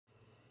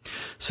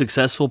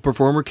Successful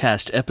Performer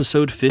Cast,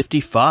 episode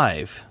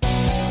 55.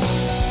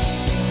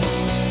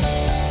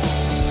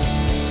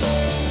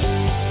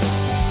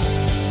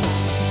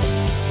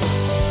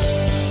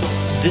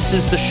 This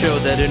is the show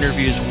that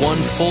interviews one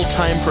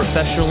full-time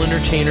professional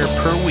entertainer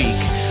per week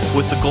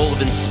with the goal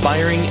of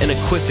inspiring and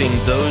equipping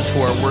those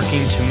who are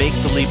working to make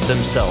the leap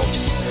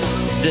themselves.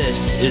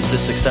 This is the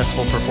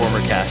Successful Performer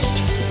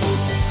Cast.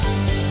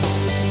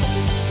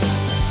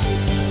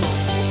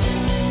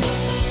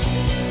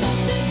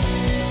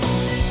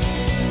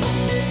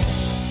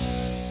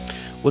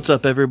 What's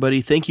up,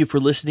 everybody? Thank you for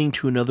listening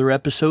to another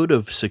episode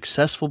of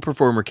Successful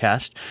Performer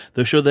Cast,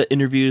 the show that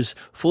interviews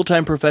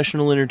full-time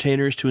professional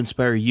entertainers to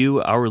inspire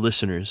you, our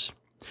listeners.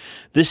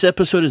 This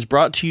episode is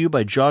brought to you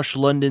by Josh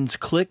London's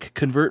Click,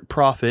 Convert,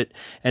 Profit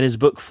and his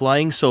book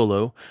Flying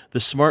Solo,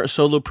 The Smart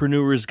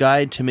Solopreneur's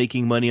Guide to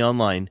Making Money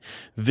Online.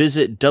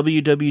 Visit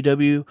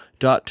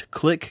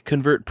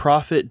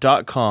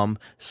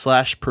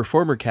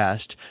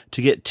www.clickconvertprofit.com/performercast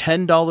to get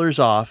 $10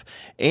 off,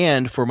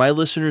 and for my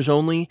listeners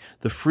only,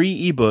 the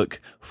free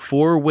ebook,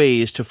 4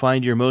 Ways to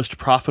Find Your Most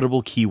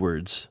Profitable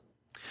Keywords.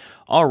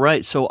 All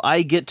right, so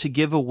I get to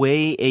give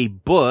away a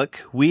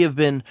book. We have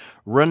been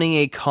running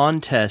a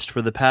contest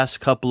for the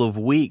past couple of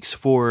weeks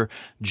for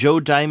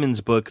Joe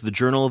Diamond's book, The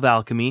Journal of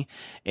Alchemy,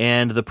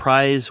 and the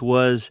prize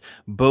was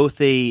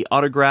both a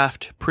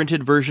autographed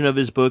printed version of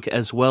his book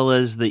as well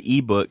as the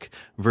ebook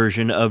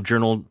version of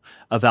Journal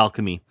of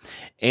Alchemy.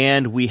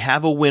 And we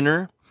have a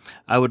winner.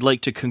 I would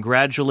like to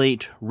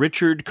congratulate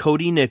Richard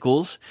Cody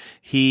Nichols.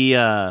 He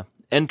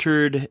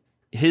entered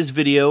his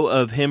video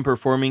of him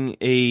performing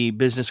a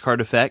business card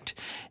effect,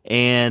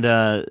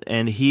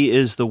 and he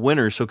is the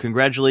winner. So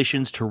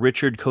congratulations to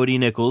Richard Cody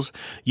Nichols.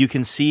 You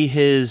can see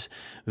his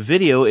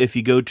video if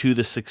you go to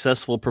the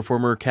Successful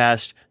Performer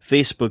Cast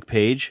Facebook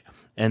page,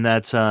 and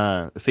that's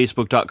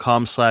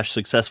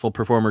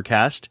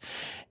facebook.com/successfulperformercast.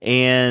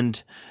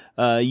 And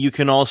you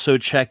can also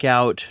check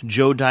out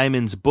Joe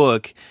Diamond's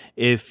book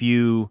if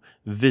you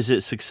visit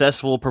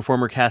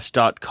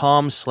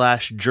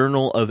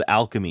successfulperformercast.com/journal of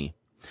alchemy.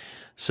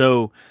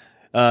 So,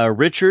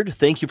 Richard,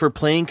 thank you for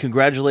playing.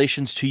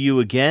 Congratulations to you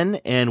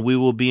again, and we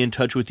will be in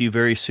touch with you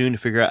very soon to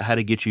figure out how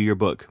to get you your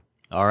book.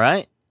 All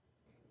right?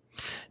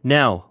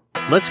 Now,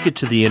 let's get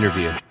to the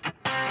interview.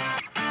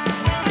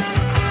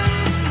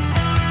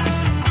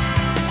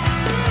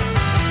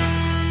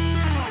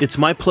 It's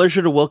my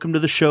pleasure to welcome to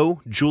the show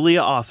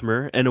Julia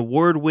Othmer, an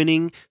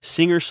award-winning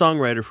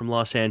singer-songwriter from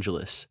Los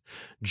Angeles.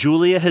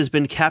 Julia has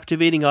been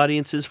captivating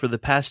audiences for the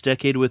past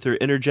decade with her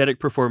energetic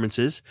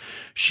performances.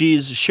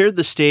 She's shared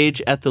the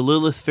stage at the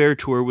Lilith Fair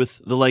tour with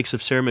the likes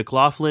of Sarah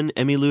McLachlan,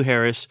 Emmylou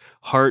Harris,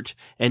 Hart,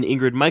 and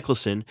Ingrid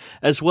Michaelson,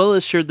 as well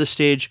as shared the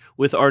stage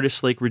with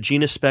artists like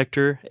Regina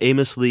Spektor,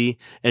 Amos Lee,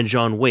 and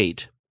John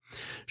Waite.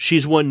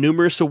 She's won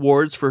numerous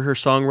awards for her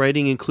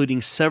songwriting,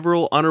 including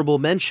several honorable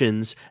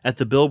mentions at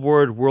the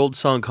Billboard World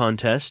Song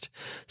Contest,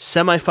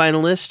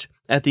 semifinalist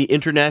at the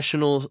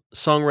International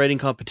Songwriting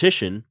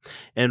Competition,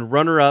 and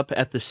runner-up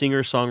at the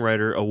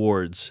Singer-Songwriter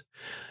Awards.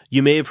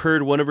 You may have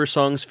heard one of her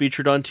songs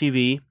featured on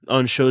TV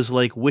on shows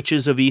like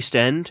Witches of East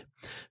End,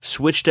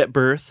 Switched at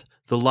Birth,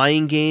 The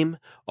Lying Game,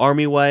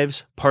 Army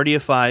Wives, Party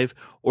of Five,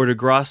 or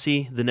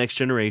Degrassi, The Next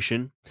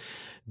Generation.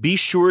 Be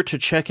sure to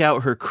check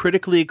out her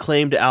critically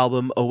acclaimed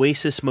album,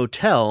 Oasis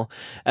Motel,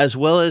 as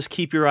well as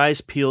keep your eyes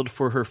peeled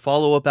for her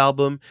follow-up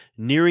album,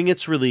 nearing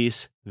its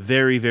release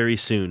very, very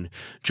soon.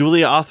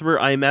 Julia Othmer,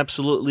 I am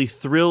absolutely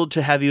thrilled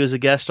to have you as a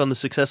guest on the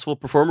Successful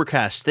Performer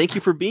Cast. Thank you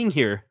for being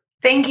here.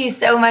 Thank you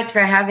so much for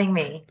having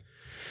me.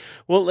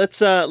 Well,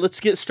 let's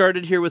get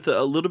started here with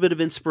a little bit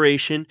of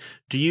inspiration.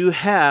 Do you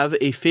have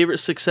a favorite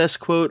success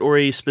quote or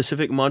a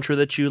specific mantra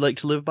that you like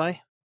to live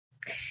by?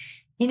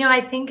 You know,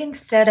 I think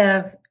instead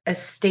of a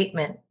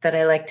statement that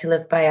I like to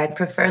live by, I'd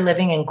prefer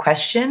living in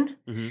question.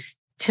 Mm-hmm.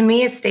 To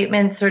me, a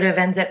statement sort of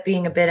ends up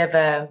being a bit of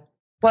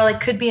well, it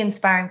could be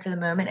inspiring for the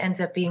moment,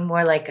 ends up being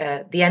more like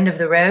the end of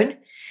the road.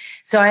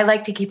 So I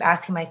like to keep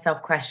asking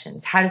myself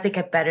questions. How does it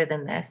get better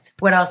than this?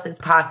 What else is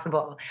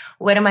possible?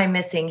 What am I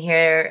missing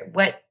here?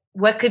 What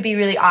could be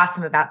really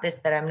awesome about this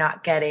that I'm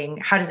not getting?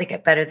 How does it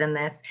get better than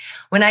this?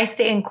 When I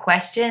stay in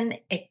question,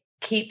 it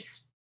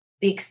keeps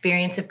the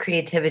experience of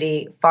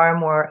creativity far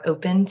more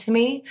open to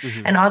me.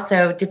 Mm-hmm. And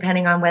also,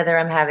 depending on whether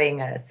I'm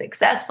having a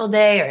successful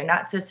day or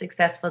not so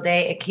successful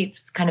day, it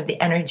keeps kind of the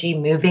energy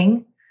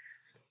moving.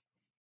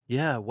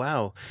 Yeah,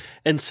 wow.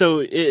 And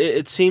so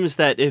it seems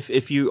that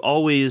if you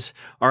always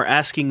are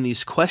asking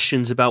these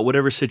questions about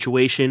whatever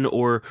situation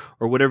or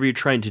whatever you're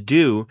trying to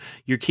do,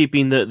 you're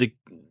keeping the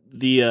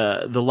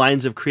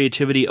lines of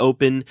creativity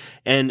open,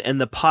 and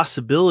the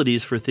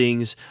possibilities for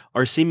things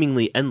are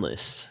seemingly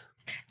endless.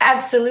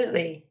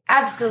 Absolutely.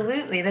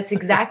 Absolutely. That's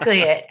exactly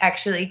it.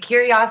 Actually,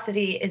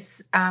 curiosity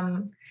is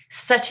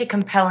such a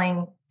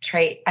compelling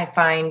trait, I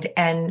find.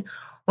 And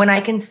when I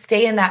can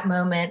stay in that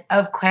moment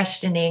of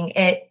questioning,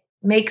 it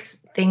makes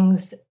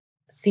things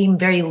seem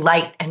very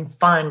light and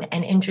fun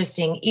and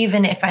interesting,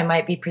 even if I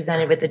might be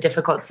presented with a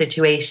difficult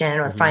situation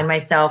or find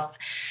myself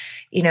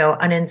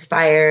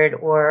uninspired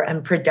or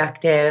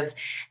unproductive.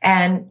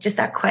 And just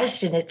that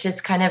question, it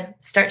just kind of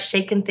starts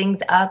shaking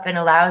things up and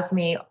allows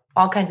me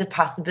all kinds of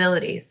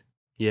possibilities.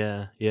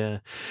 Yeah, yeah.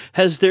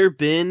 Has there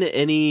been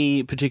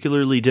any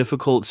particularly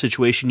difficult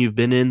situation you've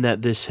been in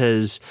that this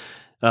has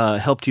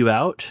helped you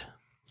out?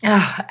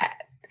 Oh,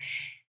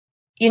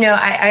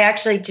 I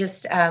actually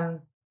just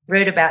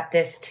wrote about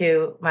this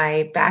to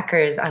my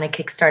backers on a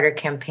Kickstarter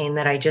campaign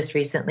that I just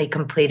recently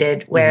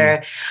completed,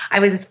 where I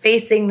was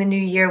facing the new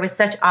year with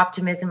such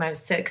optimism. I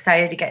was so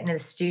excited to get into the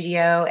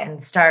studio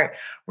and start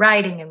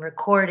writing and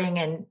recording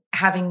and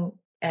having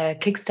a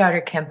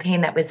Kickstarter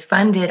campaign that was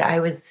funded. I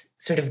was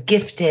sort of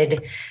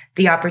gifted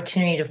the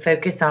opportunity to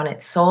focus on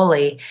it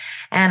solely.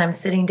 And I'm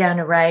sitting down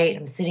to write,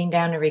 I'm sitting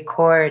down to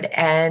record,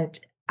 and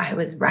I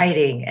was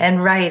writing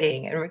and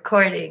writing and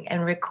recording,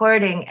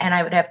 and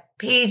I would have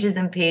pages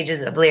and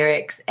pages of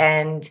lyrics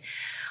and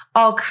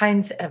all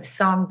kinds of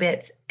song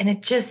bits. And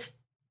it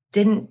just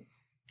didn't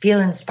feel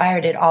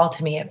inspired at all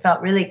to me. It felt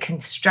really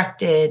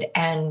constructed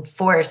and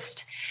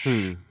forced.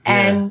 Yeah.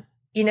 And,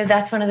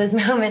 that's one of those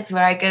moments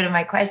where I go to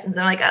my questions.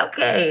 I'm like,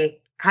 okay,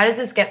 how does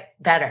this get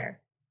better?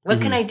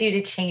 What can I do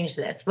to change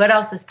this? What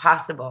else is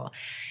possible?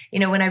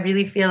 When I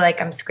really feel like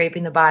I'm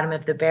scraping the bottom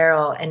of the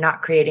barrel and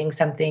not creating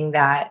something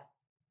that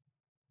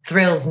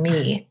thrills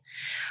me.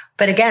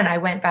 But again, I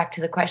went back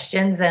to the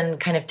questions and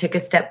kind of took a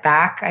step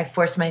back. I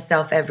force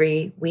myself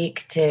every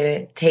week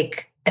to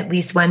take at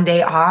least one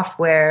day off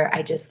where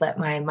I just let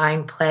my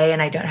mind play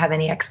and I don't have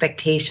any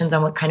expectations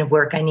on what kind of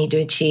work I need to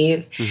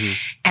achieve,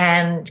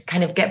 and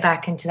kind of get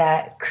back into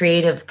that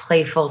creative,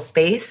 playful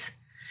space.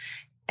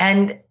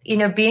 And,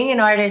 being an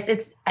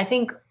artist,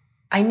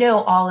 I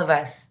know all of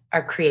us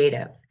are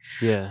creative.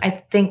 Yeah. I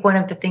think one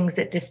of the things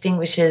that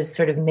distinguishes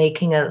sort of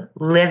making a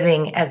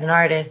living as an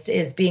artist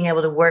is being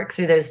able to work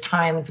through those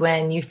times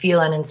when you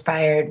feel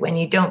uninspired, when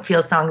you don't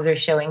feel songs are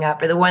showing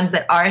up, or the ones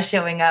that are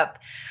showing up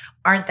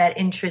aren't that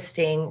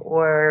interesting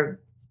or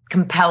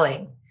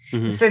compelling.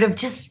 Sort of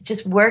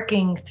just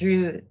working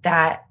through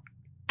that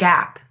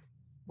gap,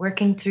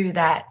 working through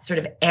that sort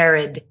of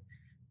arid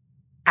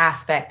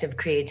aspect of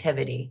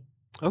creativity.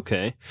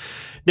 Okay.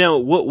 Now,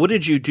 what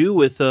did you do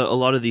with a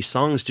lot of these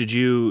songs? Did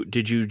you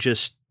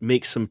just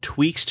make some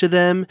tweaks to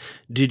them?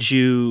 Did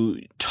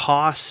you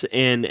toss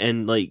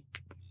and like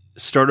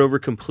start over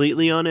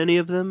completely on any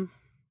of them?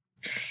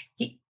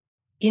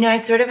 I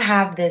sort of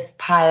have this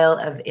pile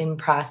of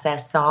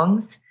in-process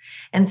songs.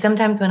 And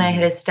sometimes when I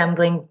hit a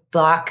stumbling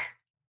block,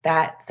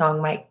 that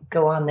song might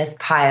go on this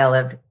pile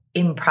of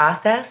in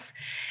process.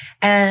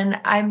 And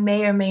I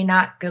may or may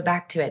not go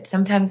back to it.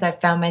 Sometimes I've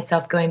found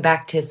myself going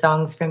back to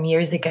songs from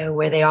years ago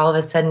where they all of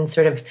a sudden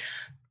sort of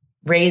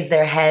raise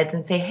their heads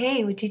and say,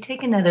 hey, would you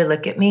take another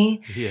look at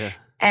me? Yeah.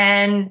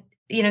 And,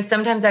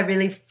 sometimes I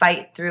really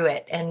fight through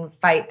it and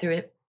fight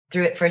through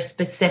it for a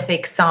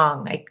specific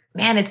song. Like,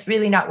 man, it's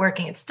really not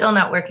working. It's still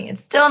not working.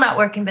 It's still not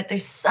working, but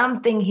there's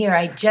something here.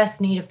 I just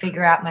need to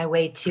figure out my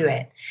way to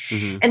it.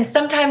 And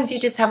sometimes you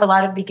just have a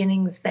lot of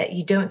beginnings that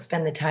you don't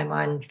spend the time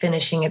on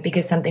finishing it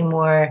because something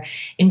more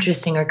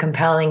interesting or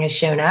compelling has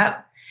shown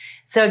up.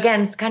 So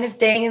again, it's kind of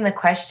staying in the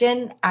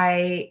question.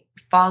 I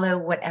follow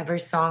whatever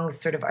songs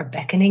sort of are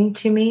beckoning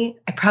to me.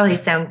 I probably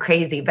sound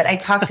crazy, but I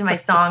talk to my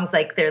songs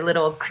like they're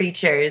little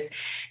creatures.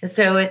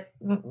 So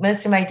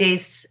most of my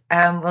days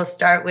will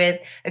start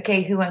with,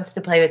 okay, who wants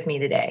to play with me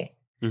today?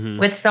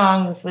 What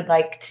songs would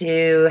like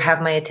to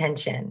have my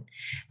attention?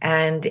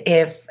 And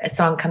if a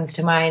song comes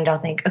to mind, I'll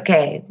think,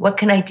 okay, what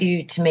can I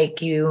do to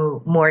make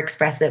you more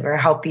expressive or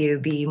help you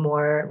be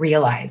more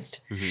realized?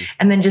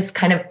 And then just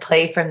kind of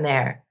play from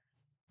there.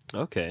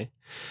 Okay.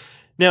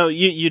 Now,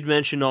 you'd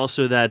mentioned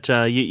also that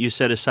you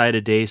set aside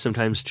a day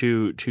sometimes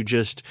to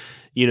just,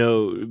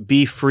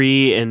 be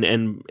free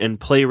and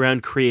play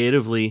around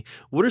creatively.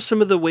 What are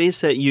some of the ways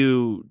that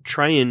you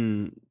try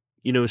and,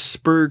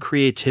 spur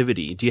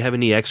creativity? Do you have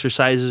any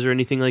exercises or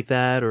anything like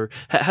that? Or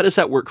how does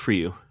that work for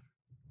you?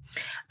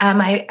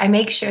 I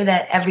make sure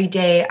that every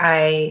day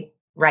I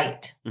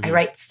write. I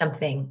write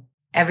something.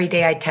 Every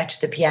day I touch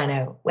the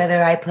piano,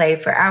 whether I play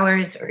for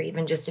hours or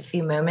even just a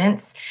few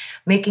moments,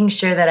 making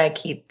sure that I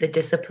keep the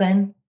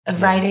discipline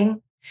of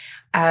writing.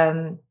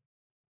 And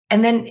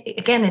then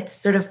again, it's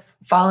sort of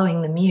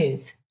following the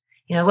muse.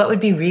 What would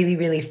be really,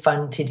 really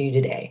fun to do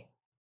today?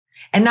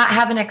 And not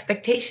have an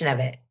expectation of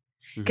it.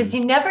 Because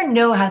you never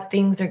know how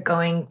things are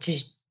going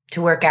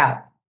to work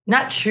out.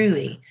 Not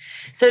truly.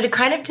 So to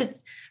kind of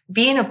just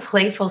be in a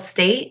playful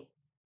state,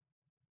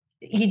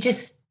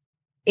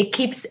 it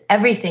keeps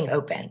everything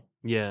open.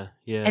 Yeah,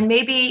 yeah. And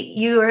maybe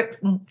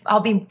I'll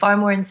be far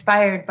more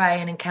inspired by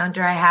an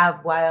encounter I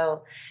have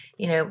while,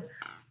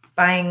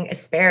 buying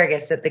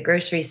asparagus at the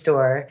grocery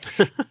store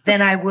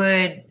than I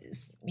would,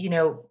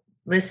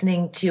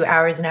 listening to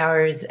hours and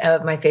hours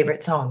of my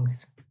favorite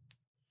songs.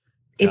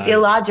 It's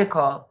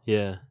illogical.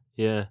 Yeah,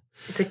 yeah.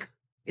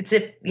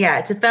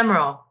 It's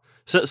ephemeral.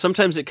 So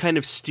sometimes it kind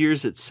of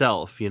steers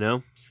itself,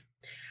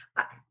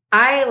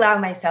 I allow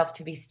myself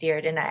to be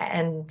steered,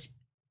 and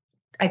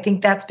I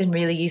think that's been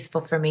really useful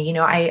for me.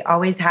 I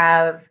always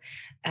have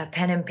a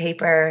pen and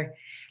paper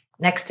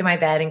next to my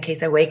bed in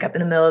case I wake up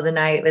in the middle of the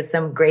night with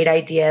some great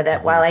idea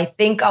that while I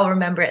think I'll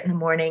remember it in the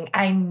morning,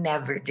 I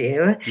never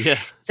do. Yeah.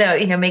 So,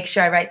 make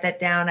sure I write that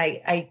down.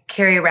 I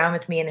carry around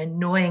with me an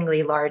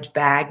annoyingly large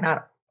bag,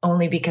 not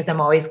only because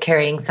I'm always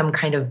carrying some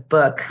kind of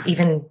book,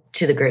 even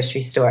to the grocery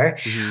store,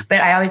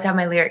 but I always have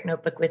my lyric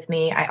notebook with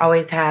me. I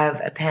always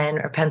have a pen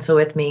or pencil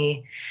with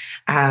me.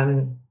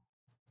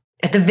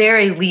 At the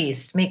very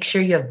least, make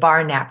sure you have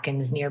bar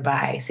napkins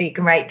nearby so you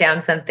can write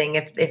down something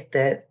if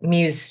the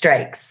muse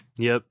strikes.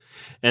 Yep.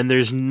 And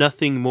there's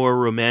nothing more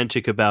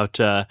romantic about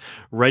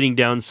writing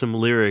down some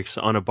lyrics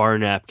on a bar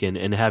napkin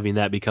and having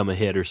that become a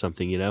hit or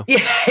something, Yeah,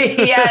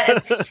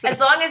 as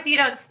long as you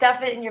don't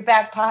stuff it in your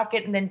back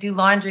pocket and then do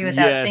laundry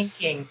without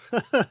thinking.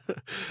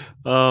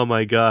 Oh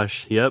my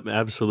gosh. Yep,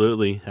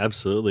 absolutely.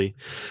 Absolutely.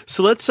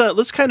 So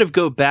let's kind of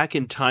go back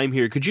in time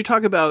here. Could you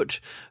talk about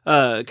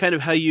kind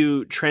of how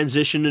you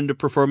transitioned into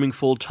performing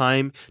full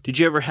time? Did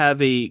you ever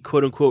have a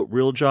quote unquote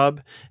real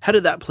job? How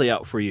did that play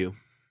out for you?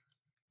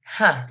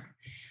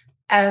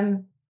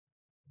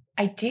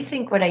 I do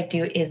think what I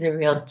do is a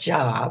real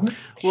job.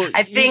 Well,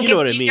 I think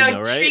if you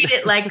don't right? treat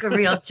it like a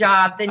real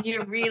job, then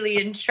you're really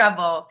in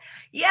trouble.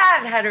 Yeah,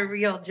 I've had a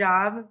real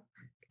job.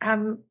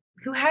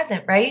 Who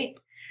hasn't, right?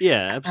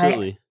 Yeah,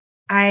 absolutely.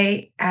 I've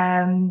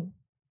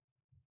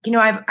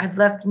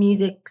loved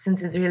music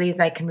since as early as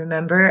I can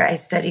remember. I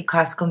studied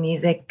classical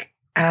music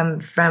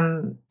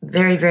from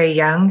very, very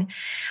young.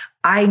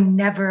 I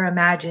never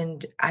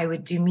imagined I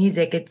would do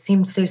music. It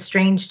seemed so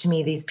strange to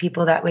me, these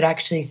people that would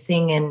actually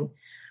sing and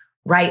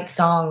write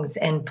songs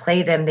and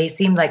play them. They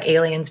seemed like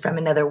aliens from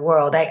another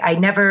world.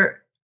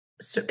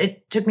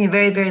 It took me a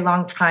very, very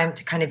long time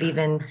to kind of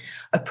even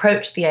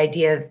approach the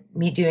idea of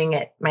me doing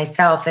it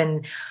myself.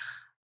 And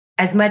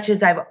as much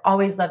as I've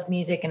always loved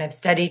music and I've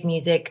studied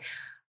music,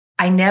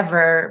 I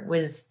never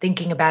was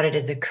thinking about it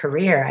as a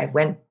career. I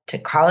went to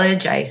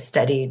college, I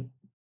studied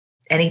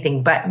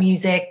anything but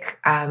music.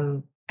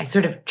 I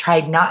sort of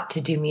tried not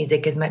to do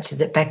music as much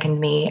as it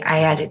beckoned me. I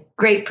had a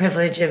great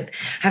privilege of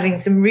having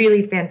some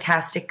really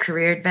fantastic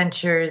career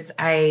adventures.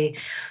 I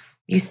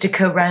used to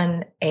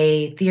co-run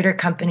a theater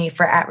company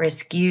for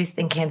at-risk youth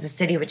in Kansas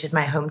City, which is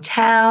my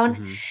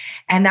hometown.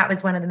 And that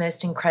was one of the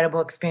most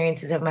incredible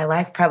experiences of my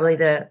life. Probably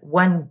the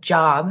one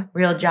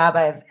real job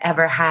I've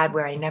ever had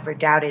where I never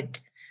doubted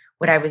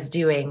what I was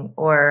doing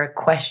or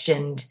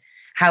questioned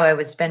how I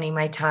was spending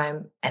my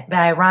time. But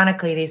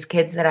ironically, these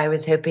kids that I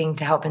was hoping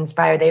to help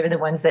inspire, they were the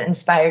ones that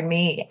inspired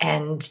me.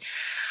 And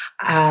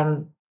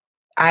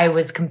I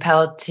was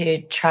compelled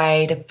to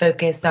try to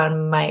focus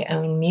on my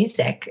own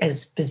music,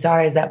 as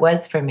bizarre as that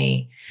was for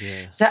me.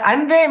 Yeah. So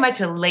I'm very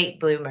much a late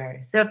bloomer.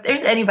 So if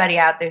there's anybody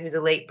out there who's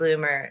a late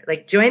bloomer,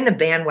 like join the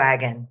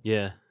bandwagon.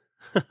 Yeah.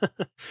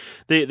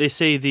 They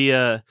say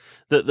the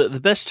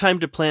best time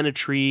to plant a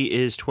tree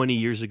is 20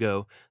 years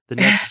ago. The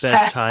next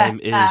best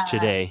time is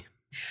today.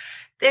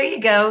 There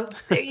you go.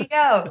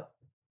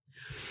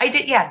 I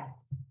did, yeah.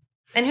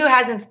 And who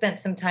hasn't spent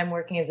some time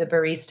working as a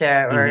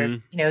barista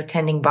or,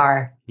 tending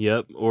bar?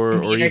 Yep.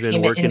 Or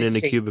even working industry.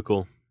 In a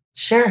cubicle.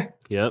 Sure.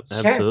 Yep.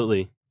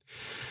 Absolutely.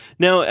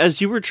 Now, as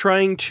you were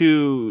trying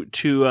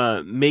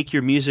to make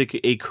your music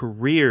a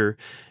career,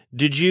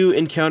 did you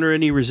encounter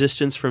any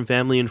resistance from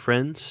family and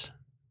friends?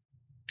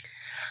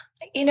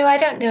 I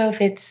don't know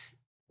if it's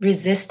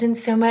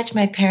resistance so much.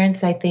 My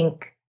parents, I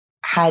think,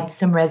 had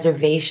some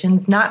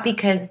reservations, not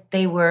because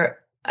they were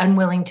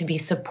unwilling to be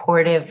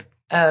supportive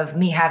of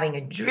me having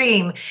a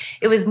dream.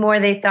 It was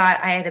more they thought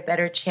I had a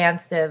better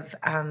chance of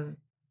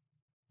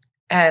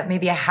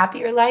maybe a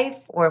happier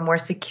life or a more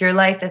secure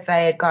life if I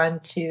had gone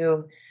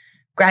to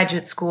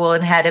graduate school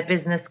and had a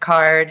business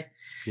card.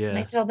 Yeah. And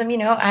I told them,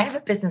 I have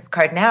a business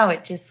card now.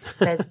 It just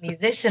says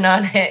musician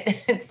on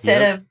it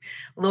instead of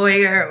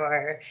lawyer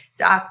or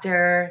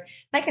doctor.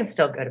 I can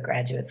still go to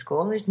graduate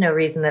school. There's no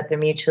reason that they're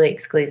mutually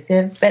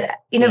exclusive. But,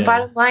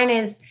 bottom line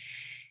is,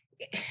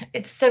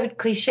 it's so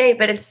cliche,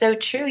 but it's so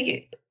true.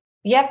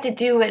 You have to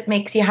do what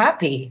makes you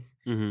happy.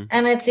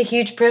 And it's a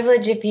huge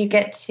privilege if you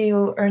get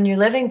to earn your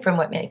living from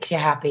what makes you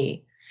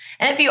happy.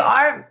 And if you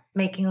are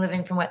making a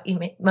living from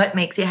what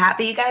makes you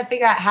happy, you got to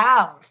figure out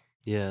how.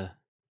 Yeah.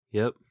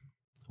 Yep.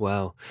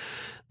 Wow.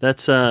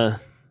 That's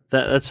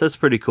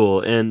pretty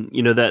cool. And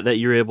that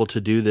you're able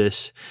to do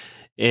this.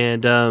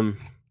 And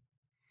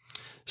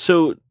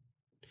so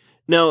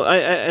now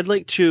I'd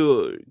like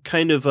to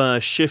kind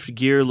of shift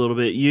gear a little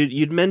bit.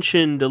 You'd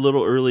mentioned a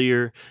little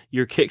earlier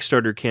your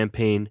Kickstarter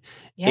campaign,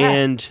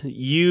 and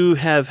you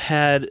have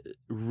had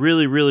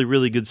really, really,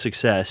 really good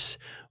success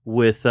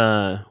with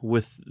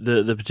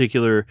the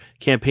particular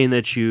campaign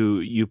that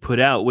you put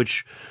out,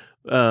 which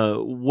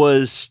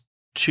was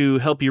to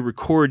help you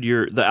record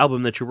the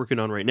album that you're working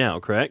on right now,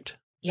 correct?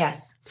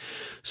 Yes.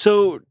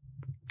 So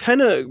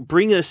kind of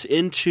bring us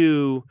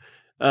into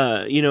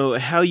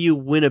how you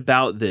went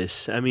about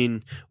this. I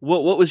mean,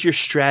 what was your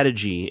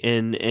strategy,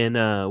 and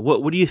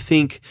what do you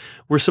think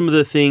were some of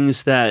the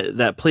things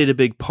that played a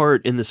big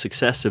part in the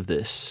success of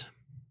this?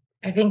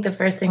 I think the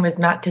first thing was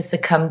not to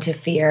succumb to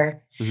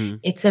fear.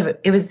 Mm-hmm.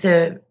 It was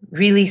a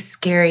really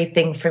scary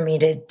thing for me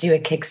to do a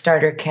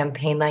Kickstarter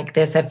campaign like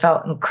this. I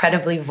felt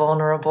incredibly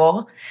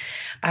vulnerable.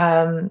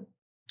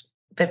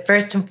 But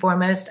first and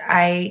foremost,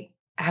 I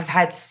have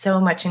had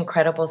so much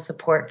incredible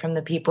support from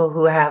the people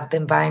who have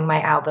been buying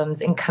my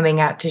albums and coming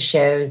out to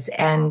shows.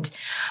 And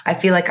I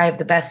feel like I have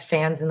the best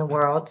fans in the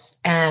world.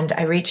 And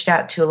I reached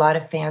out to a lot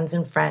of fans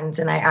and friends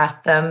and I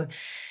asked them,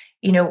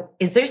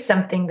 is there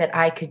something that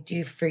I could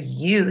do for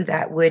you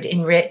that would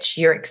enrich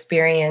your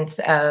experience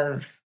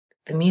of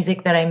the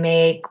music that I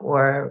make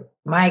or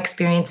my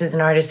experience as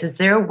an artist? Is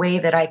there a way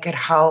that I could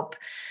help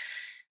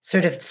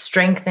sort of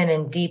strengthen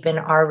and deepen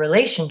our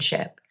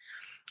relationship?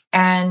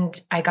 And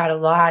I got a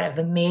lot of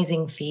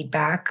amazing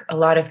feedback, a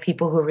lot of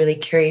people who are really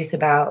curious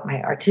about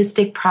my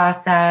artistic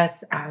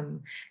process,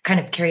 kind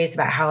of curious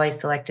about how I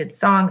selected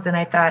songs. And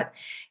I thought,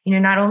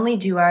 not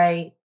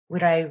only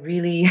would I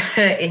really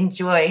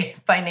enjoy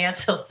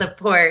financial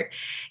support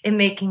in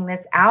making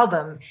this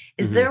album,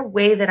 is Mm-hmm. there a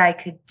way that I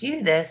could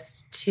do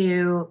this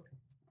to,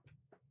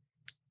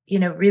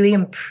 really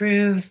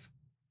improve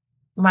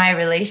my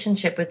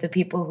relationship with the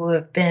people who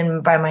have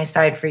been by my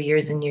side for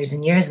years and years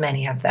and years,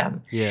 many of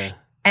them. Yeah.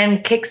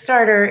 And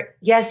Kickstarter,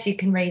 yes, you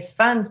can raise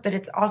funds, but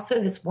it's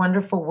also this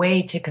wonderful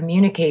way to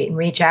communicate and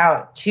reach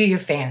out to your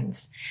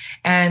fans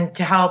and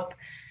to help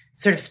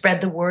sort of spread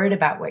the word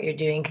about what you're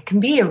doing. It can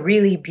be a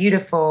really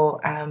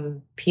beautiful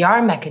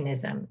PR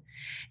mechanism.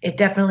 It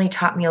definitely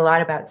taught me a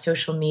lot about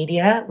social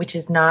media, which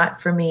is not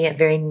for me a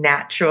very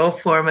natural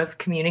form of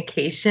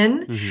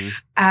communication,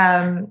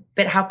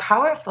 but how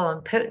powerful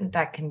and potent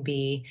that can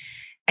be.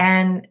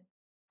 And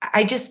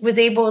I just was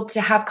able to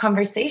have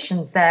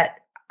conversations that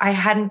I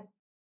hadn't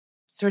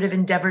sort of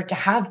endeavored to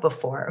have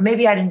before, or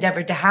maybe I'd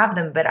endeavored to have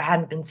them, but I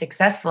hadn't been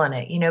successful in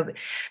it.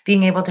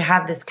 Being able to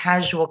have this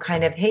casual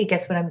kind of, hey,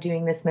 guess what I'm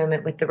doing this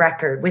moment with the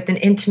record, with an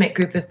intimate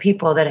group of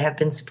people that have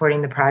been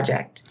supporting the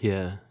project.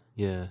 Yeah.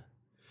 Yeah.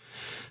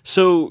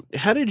 So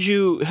how did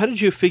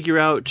you figure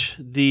out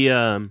the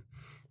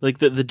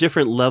the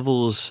different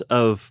levels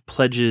of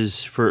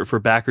pledges for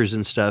backers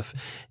and stuff,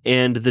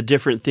 and the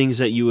different things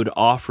that you would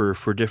offer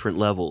for different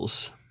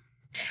levels?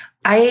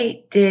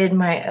 I did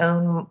my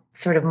own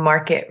sort of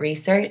market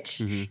research.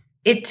 Mm-hmm.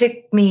 It took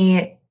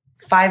me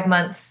 5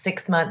 months,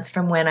 6 months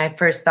from when I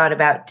first thought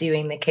about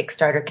doing the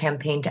Kickstarter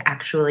campaign to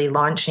actually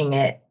launching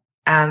it.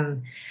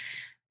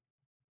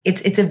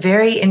 It's a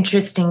very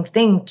interesting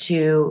thing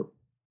to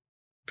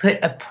put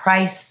a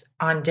price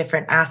on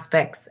different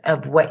aspects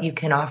of what you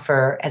can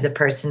offer as a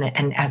person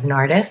and as an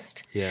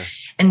artist. Yeah.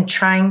 And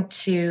trying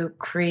to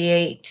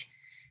create,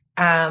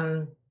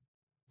 not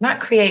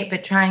create,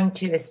 but trying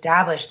to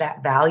establish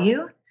that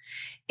value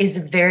is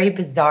very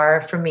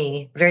bizarre for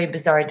me, very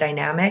bizarre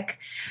dynamic.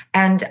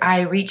 And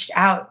I reached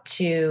out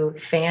to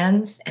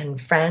fans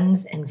and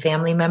friends and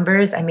family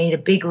members. I made a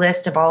big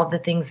list of all of the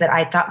things that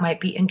I thought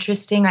might be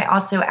interesting. I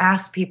also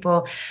asked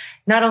people,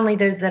 not only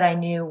those that I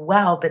knew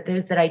well, but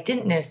those that I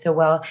didn't know so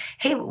well,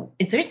 hey,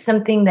 is there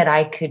something that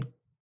I could,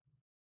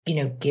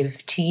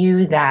 give to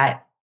you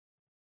that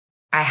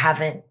I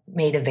haven't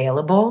made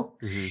available?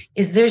 Mm-hmm.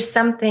 Is there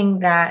something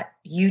that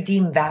you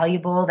deem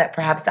valuable that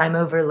perhaps I'm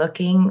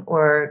overlooking?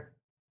 Or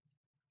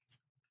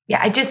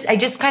I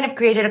just kind of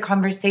created a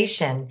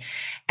conversation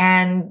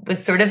and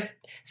was sort of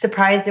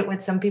surprised at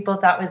what some people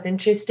thought was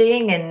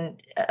interesting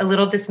and a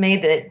little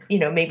dismayed that,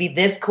 maybe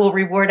this cool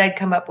reward I'd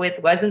come up with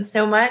wasn't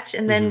so much.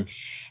 And then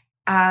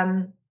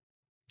a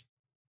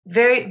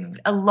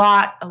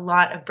lot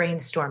of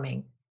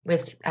brainstorming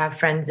with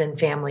friends and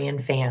family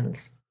and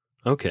fans.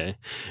 Okay.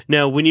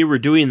 Now, when you were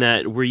doing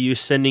that, were you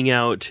sending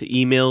out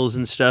emails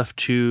and stuff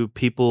to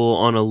people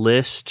on a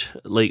list,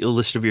 like a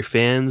list of your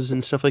fans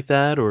and stuff like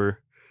that, or?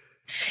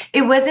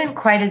 It wasn't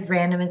quite as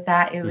random as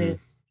that. It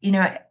was,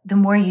 the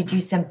more you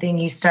do something,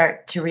 you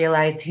start to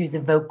realize who's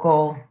a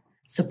vocal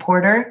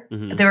supporter.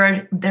 Mm-hmm.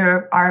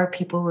 There are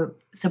people who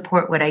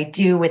support what I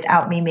do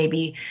without me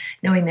maybe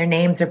knowing their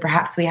names, or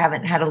perhaps we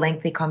haven't had a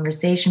lengthy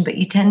conversation, but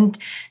you tend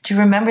to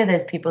remember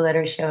those people that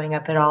are showing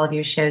up at all of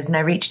your shows. And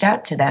I reached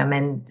out to them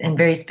and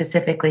very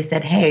specifically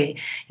said, hey,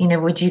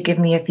 would you give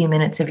me a few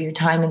minutes of your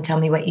time and tell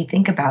me what you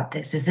think about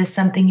this? Is this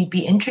something you'd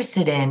be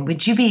interested in?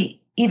 Would you be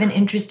even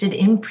interested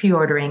in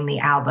pre-ordering the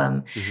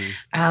album?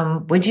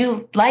 Mm-hmm. Would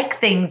you like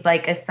things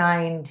like a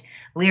signed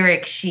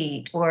lyric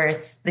sheet or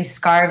the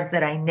scarves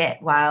that I knit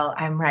while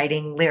I'm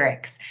writing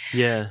lyrics?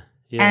 Yeah.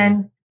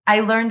 And I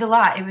learned a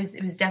lot. It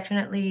was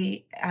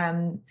definitely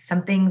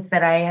some things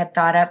that I had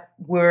thought up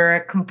were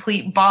a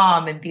complete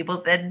bomb, and people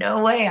said,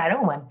 no way, I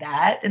don't want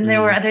that. And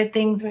there were other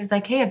things where it's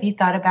like, hey, have you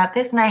thought about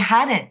this? And I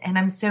hadn't, and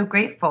I'm so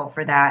grateful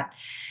for that.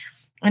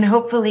 And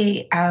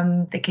hopefully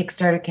the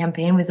Kickstarter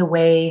campaign was a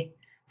way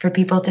for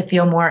people to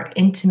feel more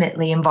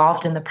intimately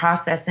involved in the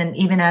process. And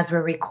even as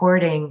we're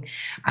recording,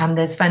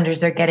 those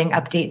funders are getting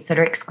updates that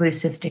are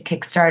exclusive to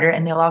Kickstarter,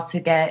 and they'll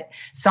also get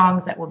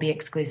songs that will be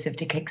exclusive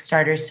to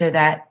Kickstarter, so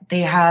that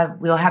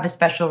we'll have a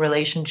special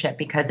relationship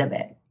because of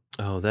it.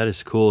 Oh, that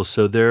is cool.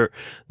 So there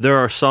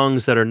are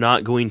songs that are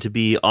not going to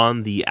be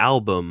on the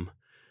album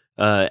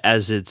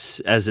as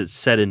it's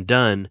said and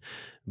done,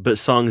 but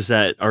songs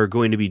that are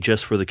going to be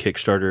just for the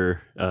Kickstarter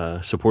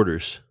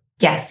supporters.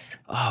 Yes.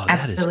 Oh, that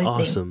is Absolutely.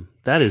 awesome.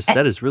 That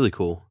is really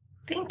cool.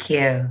 Thank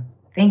you.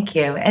 Thank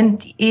you.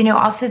 And,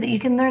 also that you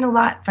can learn a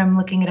lot from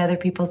looking at other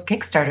people's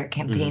Kickstarter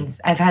campaigns.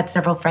 I've had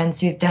several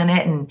friends who've done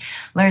it and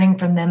learning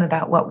from them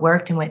about what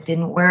worked and what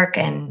didn't work.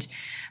 And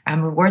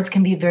rewards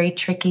can be a very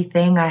tricky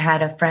thing. I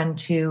had a friend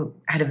who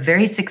had a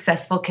very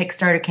successful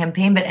Kickstarter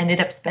campaign, but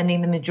ended up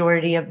spending the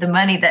majority of the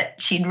money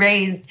that she'd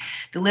raised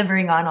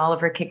delivering on all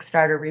of her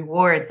Kickstarter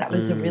rewards. That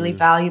was a really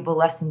valuable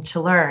lesson to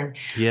learn.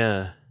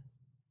 Yeah.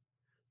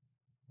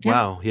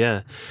 Wow.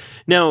 Yeah.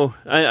 Now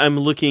I'm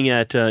looking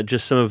at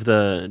just some of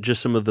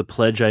the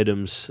pledge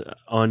items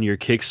on your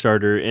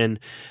Kickstarter, and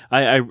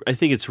I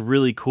think it's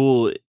really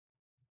cool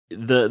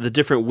the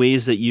different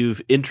ways that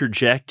you've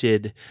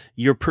interjected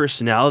your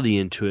personality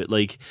into it.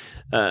 Like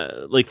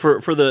for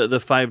the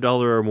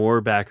 $5 or more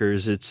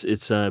backers,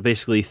 it's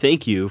basically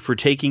thank you for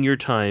taking your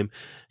time.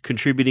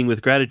 Contributing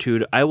with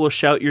gratitude, I will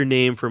shout your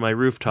name from my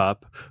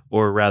rooftop,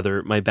 or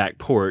rather my back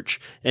porch,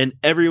 and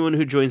everyone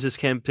who joins this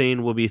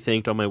campaign will be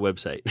thanked on my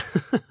website.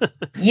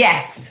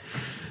 Yes.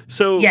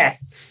 So,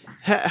 yes.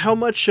 How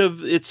much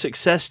of its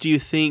success do you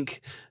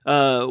think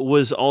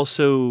was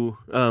also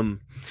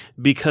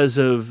because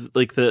of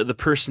like the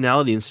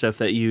personality and stuff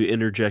that you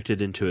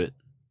interjected into it?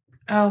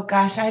 Oh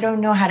gosh, I don't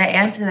know how to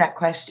answer that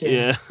question.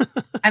 Yeah.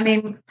 I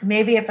mean,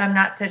 maybe if I'm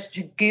not such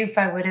a goof,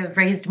 I would have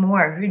raised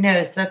more. Who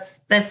knows?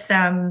 That's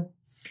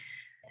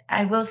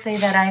I will say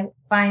that I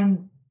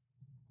find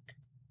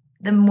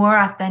the more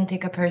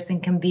authentic a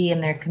person can be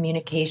in their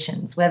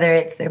communications, whether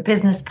it's their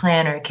business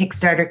plan or a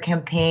Kickstarter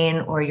campaign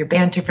or your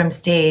banter from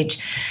stage,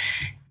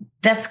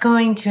 that's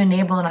going to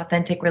enable an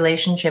authentic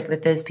relationship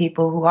with those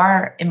people who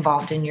are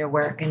involved in your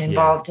work and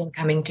involved in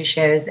coming to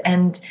shows.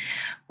 And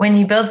when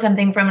you build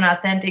something from an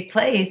authentic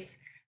place,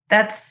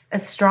 that's a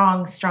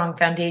strong, strong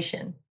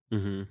foundation.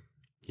 Mm-hmm.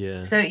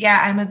 Yeah. So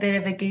yeah, I'm a bit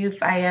of a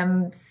goof. I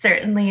am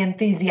certainly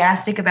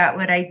enthusiastic about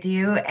what I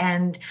do.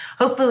 And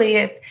hopefully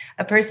if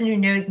a person who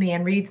knows me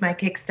and reads my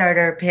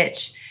Kickstarter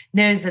pitch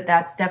knows that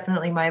that's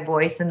definitely my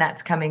voice and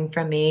that's coming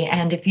from me.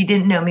 And if you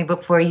didn't know me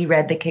before you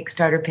read the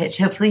Kickstarter pitch,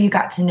 hopefully you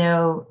got to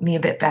know me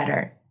a bit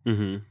better.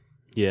 Mm-hmm.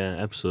 Yeah,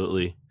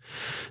 absolutely.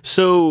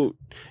 So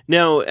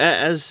now,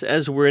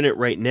 as we're in it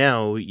right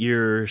now,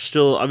 you're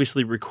still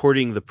obviously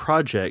recording the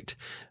project.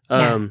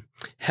 Yes.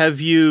 Have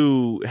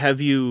you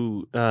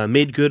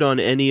made good on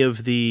any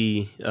of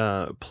the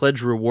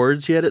pledge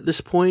rewards yet at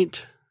this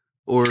point,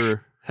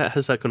 or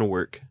how's that going to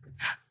work?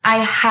 I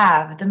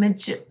have.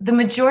 The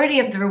majority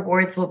of the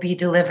rewards will be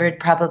delivered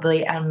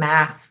probably en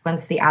masse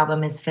once the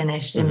album is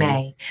finished in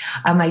May.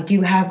 I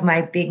do have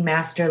my big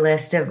master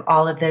list of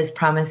all of those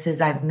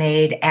promises I've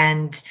made,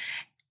 and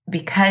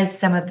because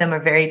some of them are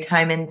very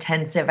time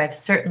intensive, I've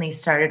certainly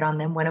started on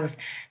them. One of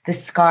the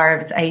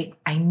scarves I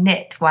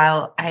knit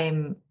while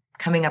I'm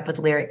coming up with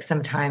lyrics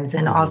sometimes,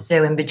 and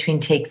also in between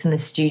takes in the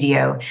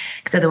studio,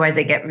 because otherwise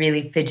I get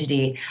really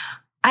fidgety.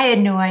 I had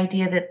no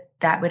idea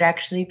that would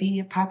actually be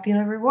a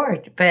popular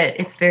reward, but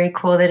it's very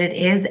cool that it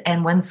is.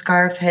 And one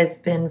scarf has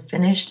been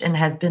finished and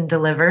has been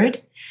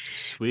delivered.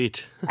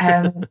 Sweet.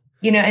 And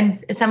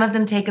some of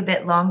them take a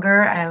bit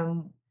longer.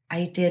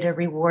 I did a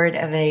reward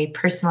of a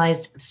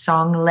personalized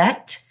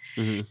songlet.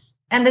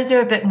 And those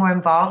are a bit more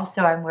involved,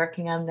 so I'm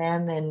working on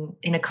them and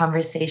in a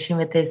conversation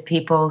with those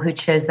people who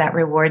chose that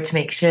reward to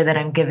make sure that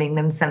I'm giving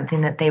them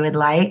something that they would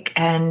like.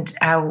 And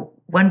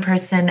one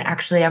person,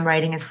 actually, I'm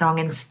writing a song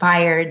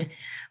inspired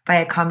by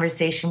a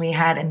conversation we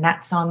had, and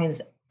that song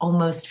is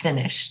almost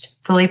finished,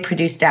 fully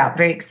produced out.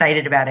 Very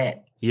excited about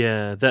it.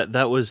 Yeah,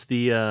 that was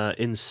the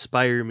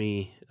Inspire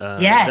Me.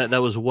 Yes.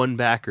 That was one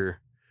backer.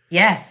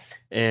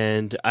 Yes.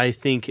 And I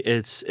think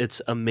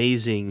it's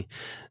amazing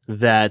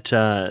that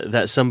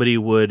that somebody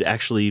would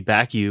actually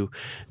back you.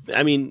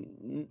 I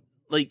mean,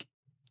 like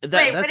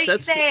that. Wait, what are you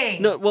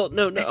saying? No, well,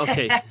 no,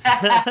 okay.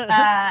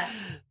 That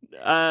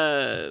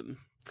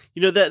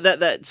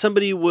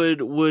somebody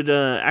would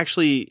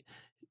actually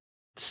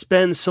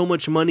spend so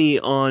much money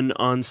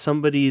on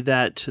somebody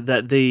that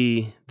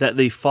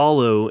they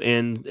follow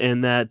and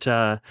that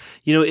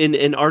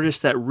an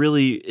artist that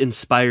really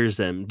inspires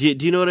them. Do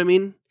you know what I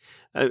mean?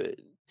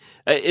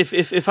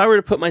 If I were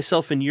to put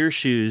myself in your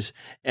shoes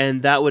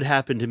and that would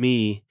happen to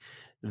me,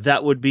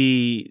 that would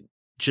be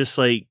just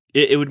like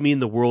it would mean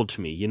the world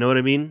to me. You know what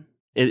I mean?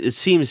 It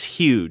seems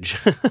huge.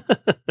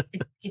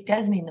 It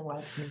does mean the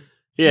world to me.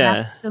 Yeah,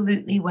 it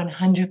absolutely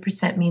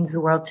 100% means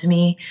the world to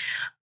me.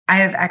 I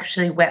have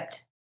actually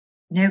wept,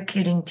 no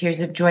kidding, tears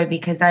of joy,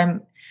 because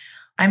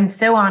I'm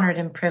so honored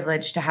and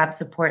privileged to have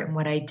support in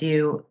what I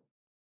do.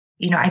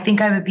 I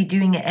think I would be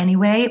doing it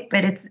anyway,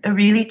 but it's a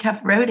really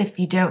tough road if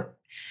you don't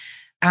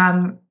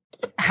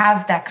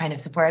have that kind of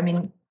support. I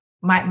mean,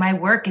 my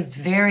work is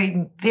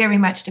very, very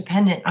much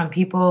dependent on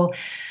people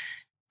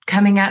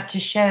coming out to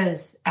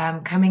shows,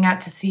 coming out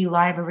to see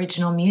live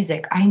original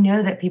music. I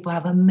know that people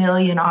have a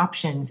million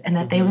options and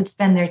that they would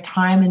spend their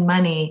time and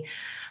money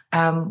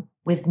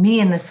with me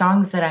and the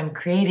songs that I'm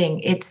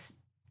creating.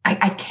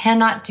 I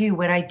cannot do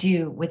what I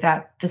do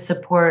without the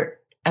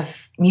support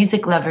of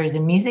music lovers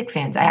and music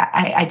fans.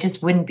 I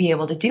just wouldn't be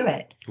able to do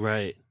it.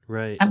 Right.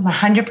 Right. I'm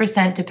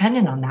 100%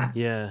 dependent on that.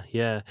 Yeah,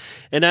 yeah.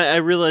 And I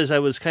realized I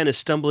was kind of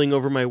stumbling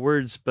over my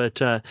words,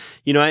 but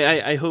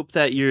I hope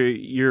that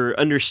you're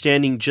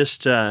understanding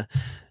just the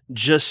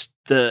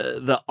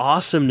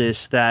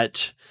awesomeness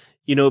that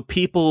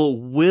people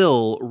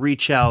will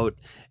reach out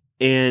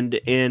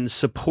and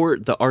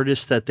support the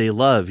artists that they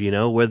love,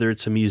 whether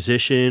it's a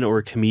musician or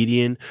a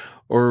comedian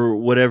or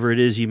whatever it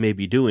is you may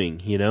be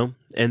doing,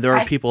 and there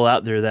are people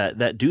out there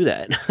that do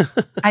that.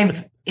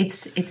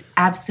 It's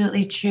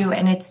absolutely true.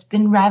 And it's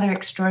been rather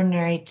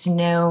extraordinary to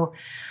know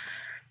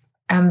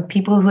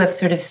people who have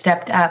sort of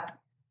stepped up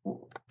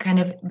kind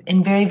of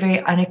in very, very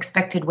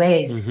unexpected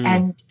ways. Mm-hmm.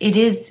 And it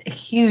is a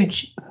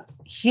huge,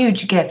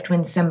 huge gift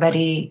when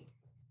somebody,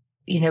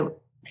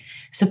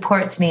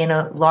 supports me in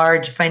a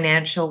large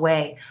financial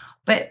way.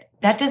 But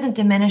that doesn't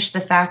diminish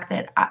the fact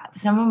that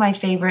some of my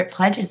favorite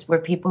pledges were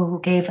people who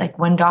gave like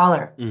 $1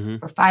 mm-hmm.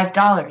 or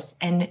 $5,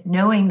 and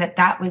knowing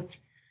that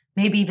was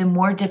maybe even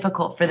more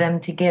difficult for them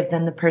to give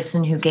than the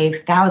person who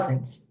gave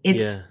thousands.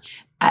 It's,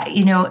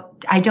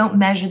 I don't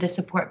measure the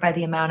support by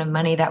the amount of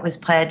money that was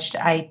pledged.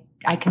 I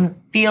can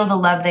feel the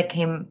love that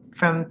came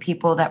from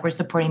people that were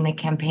supporting the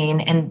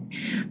campaign. And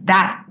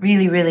that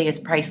really, really is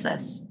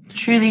priceless.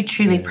 Truly,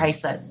 truly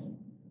priceless.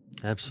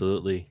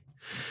 Absolutely.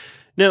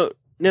 Now,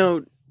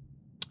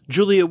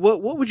 Julia,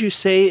 what would you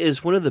say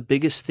is one of the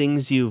biggest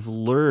things you've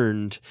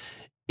learned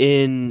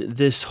in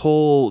this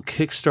whole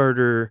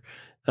Kickstarter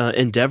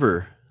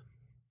endeavor?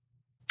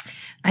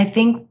 I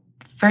think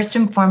first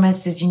and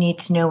foremost is you need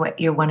to know what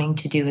you're wanting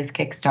to do with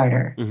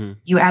Kickstarter. Mm-hmm.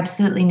 You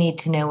absolutely need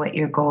to know what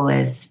your goal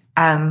is.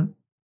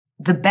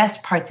 The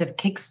best parts of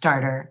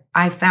Kickstarter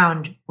I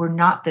found were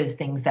not those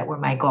things that were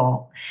my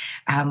goal.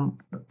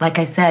 Like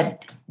I said,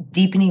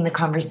 deepening the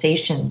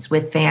conversations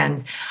with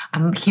fans,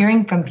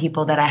 hearing from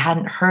people that I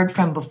hadn't heard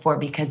from before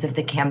because of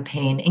the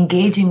campaign,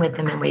 engaging with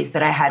them in ways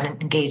that I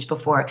hadn't engaged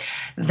before.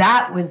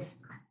 That was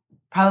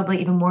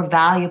probably even more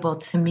valuable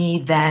to me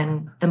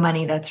than the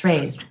money that's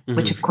raised, mm-hmm.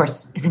 which of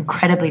course is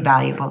incredibly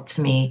valuable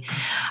to me.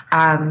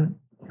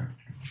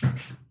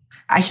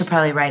 I should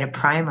probably write a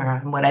primer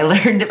on what I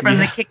learned from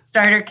the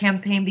Kickstarter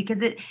campaign,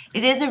 because it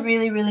is a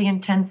really, really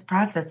intense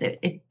process.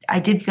 I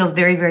did feel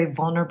very, very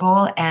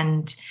vulnerable,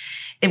 and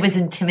it was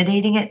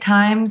intimidating at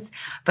times,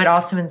 but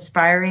also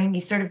inspiring. You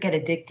sort of get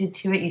addicted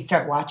to it. You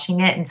start watching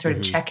it and sort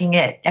of mm-hmm. checking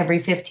it every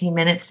 15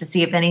 minutes to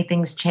see if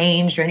anything's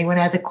changed or anyone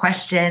has a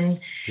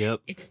question.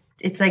 Yep.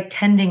 It's like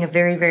tending a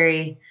very,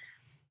 very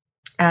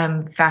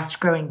fast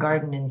growing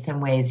garden in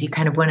some ways. You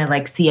kind of want to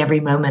like see every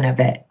moment of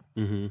it.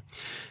 Mm-hmm.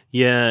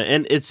 Yeah,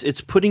 and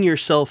it's putting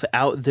yourself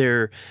out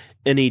there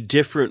in a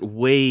different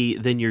way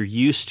than you're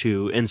used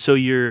to, and so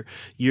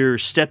you're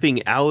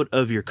stepping out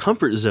of your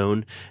comfort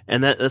zone,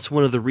 and that's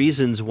one of the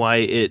reasons why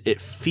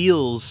it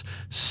feels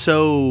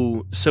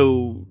so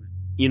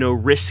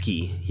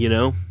risky,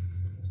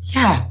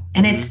 Yeah,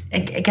 and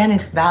mm-hmm.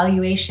 It's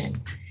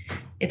valuation.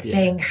 It's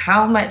saying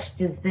how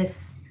much is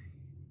this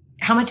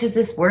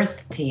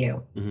worth to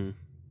you, mm-hmm.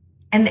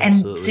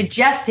 and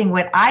suggesting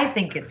what I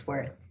think it's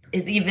worth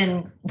is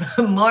even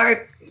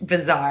more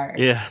bizarre.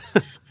 Yeah.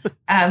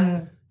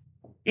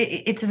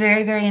 It's a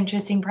very, very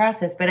interesting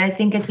process, but I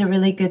think it's a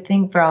really good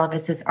thing for all of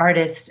us as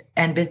artists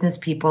and business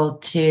people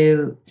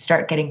to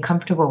start getting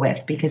comfortable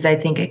with, because I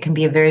think it can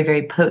be a very,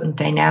 very potent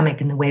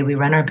dynamic in the way we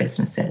run our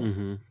businesses.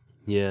 Mm-hmm.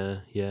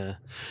 Yeah.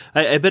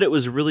 I bet it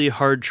was really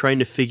hard trying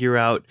to figure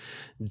out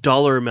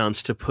dollar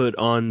amounts to put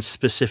on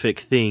specific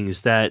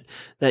things that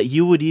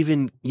you would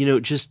even,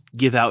 just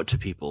give out to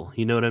people.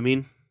 You know what I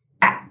mean?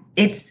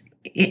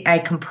 I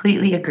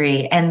completely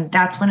agree. And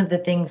that's one of the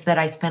things that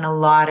I spent a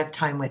lot of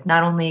time with,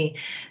 not only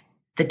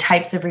the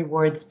types of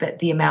rewards, but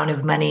the amount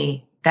of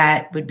money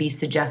that would be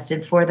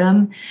suggested for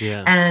them.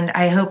 Yeah. And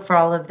I hope for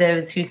all of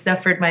those who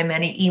suffered my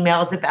many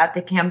emails about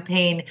the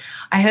campaign,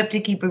 I hope to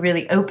keep a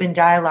really open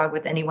dialogue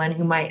with anyone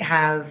who might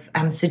have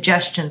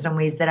suggestions on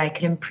ways that I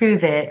could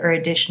improve it or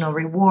additional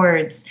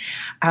rewards,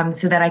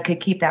 so that I could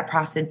keep that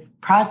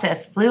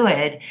process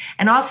fluid.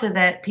 And also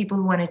that people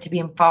who wanted to be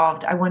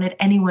involved, I wanted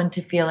anyone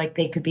to feel like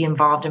they could be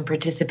involved and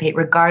participate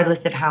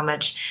regardless of how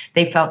much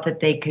they felt that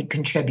they could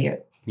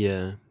contribute.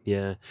 Yeah.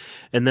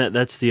 And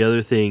that's the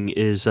other thing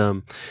is,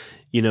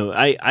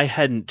 I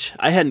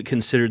hadn't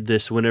considered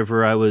this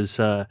whenever I was,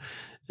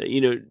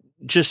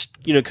 just,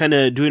 kind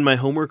of doing my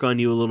homework on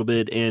you a little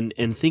bit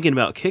and thinking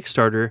about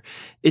Kickstarter.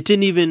 It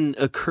didn't even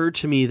occur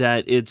to me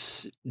that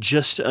it's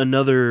just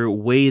another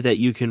way that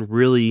you can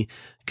really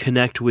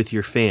connect with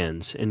your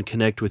fans and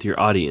connect with your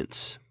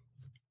audience.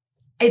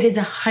 It is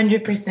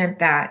 100%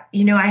 that.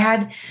 I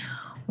had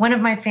one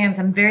of my fans,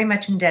 I'm very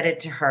much indebted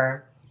to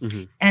her.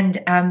 Mm-hmm.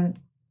 And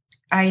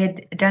I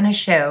had done a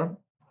show,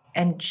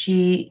 and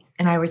she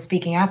and I were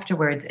speaking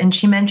afterwards, and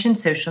she mentioned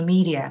social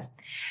media.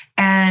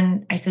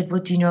 And I said, well,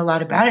 do you know a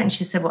lot about it? And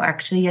she said, well,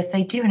 actually, yes,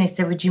 I do. And I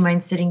said, would you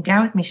mind sitting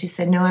down with me? She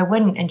said, no, I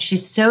wouldn't. And she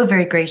so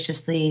very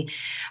graciously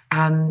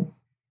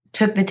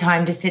took the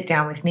time to sit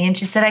down with me. And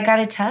she said, I got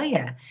to tell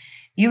you,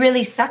 you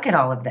really suck at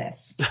all of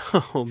this.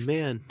 Oh,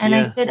 man. And I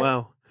Yeah. said,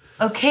 Wow.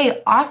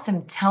 okay,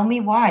 awesome. Tell me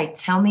why.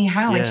 Tell me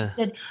how. And she Yeah.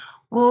 said,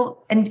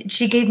 well, and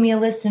she gave me a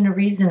list and a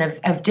reason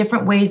of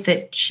different ways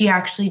that she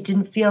actually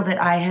didn't feel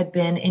that I had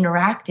been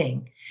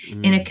interacting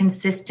in a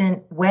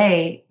consistent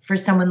way for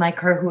someone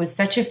like her who was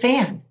such a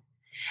fan.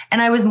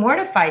 And I was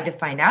mortified to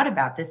find out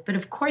about this, but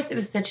of course it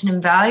was such an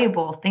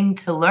invaluable thing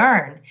to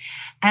learn.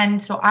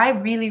 And so I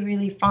really,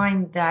 really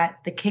find that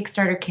the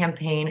Kickstarter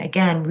campaign,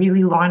 again,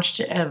 really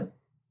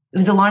it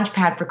was a launch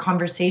pad for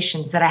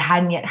conversations that I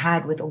hadn't yet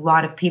had with a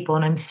lot of people.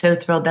 And I'm so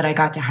thrilled that I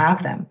got to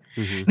have them.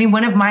 I mean,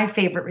 one of my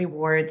favorite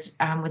rewards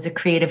was a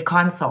creative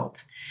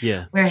consult.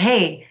 Yeah. Where,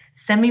 hey,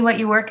 send me what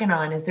you're working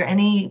on. Is there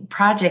any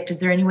project? Is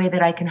there any way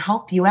that I can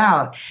help you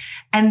out?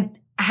 And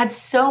I had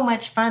so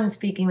much fun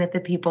speaking with the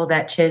people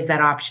that chose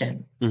that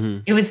option.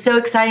 It was so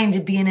exciting to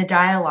be in a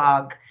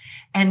dialogue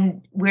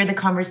and where the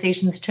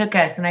conversations took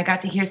us. And I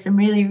got to hear some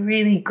really,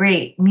 really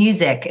great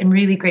music and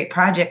really great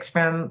projects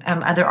from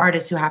other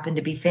artists who happened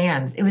to be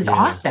fans. It was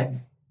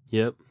awesome.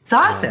 Yep. It's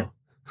awesome.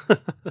 Wow.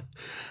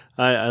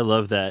 I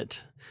love that.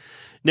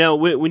 Now,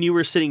 when you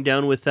were sitting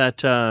down with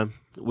that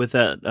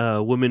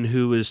woman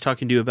who was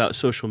talking to you about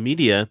social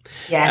media,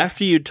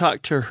 after you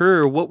talked to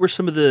her, what were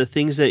some of the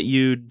things that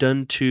you'd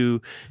done to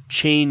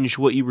change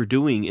what you were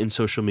doing in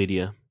social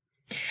media?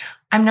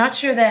 I'm not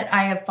sure that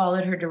I have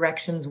followed her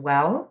directions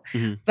well,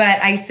 but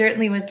I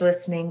certainly was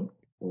listening.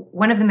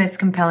 One of the most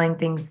compelling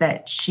things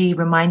that she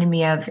reminded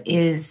me of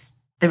is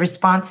the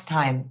response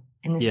time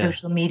in the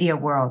social media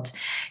world.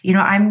 You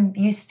know, I'm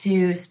used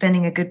to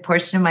spending a good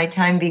portion of my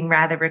time being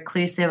rather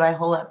reclusive. I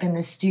hole up in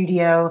the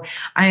studio.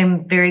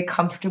 I'm very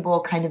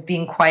comfortable kind of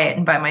being quiet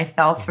and by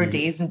myself for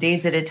days and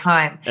days at a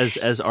time.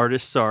 As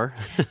artists are.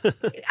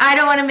 I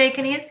don't want to make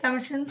any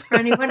assumptions for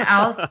anyone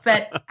else,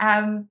 but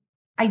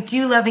I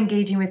do love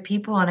engaging with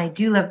people and I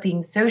do love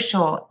being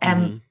social.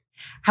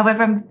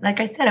 However, like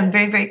I said, I'm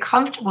very, very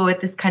comfortable with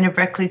this kind of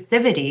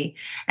reclusivity.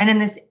 And in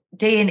this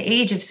day and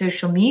age of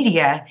social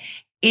media,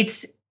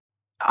 it's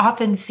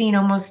often seen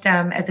almost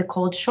as a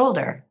cold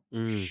shoulder.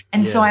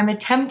 So I'm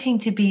attempting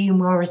to be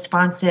more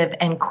responsive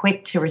and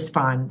quick to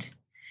respond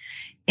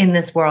in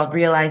this world,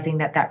 realizing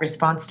that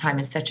response time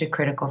is such a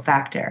critical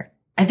factor.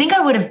 I think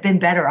I would have been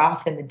better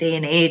off in the day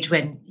and age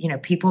when,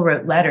 people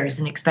wrote letters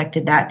and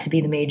expected that to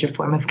be the major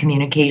form of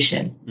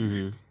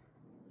communication.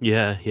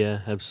 Yeah,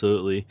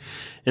 absolutely.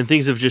 And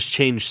things have just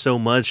changed so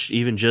much,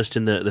 even just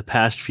in the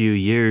past few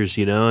years,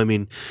 I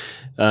mean,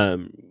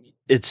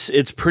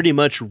 it's pretty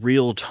much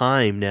real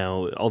time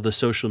now, all the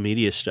social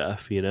media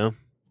stuff,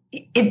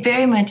 It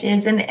very much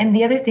is. And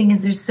the other thing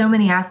is there's so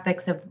many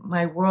aspects of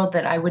my world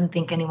that I wouldn't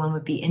think anyone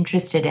would be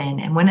interested in.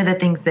 And one of the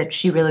things that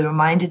she really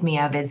reminded me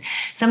of is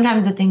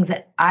sometimes the things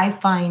that I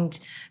find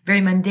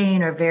very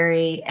mundane or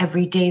very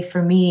everyday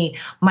for me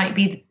might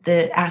be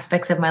the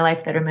aspects of my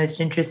life that are most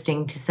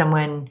interesting to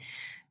someone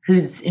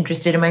who's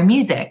interested in my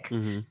music.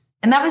 And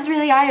that was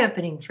really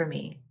eye-opening for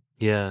me.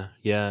 Yeah.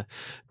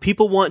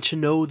 People want to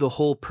know the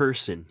whole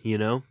person,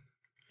 Yeah,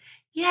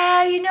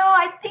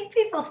 I think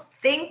people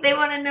think they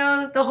want to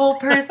know the whole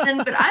person,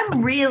 but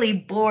I'm really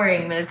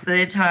boring most of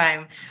the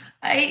time.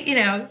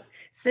 I,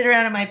 sit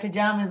around in my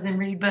pajamas and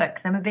read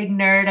books. I'm a big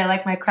nerd. I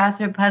like my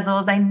crossword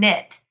puzzles. I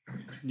knit.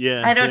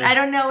 I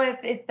don't know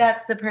if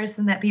that's the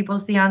person that people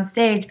see on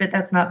stage, but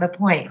that's not the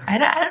point. I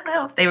don't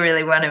know if they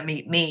really want to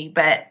meet me,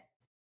 but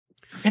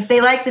if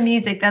they like the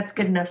music, that's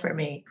good enough for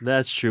me.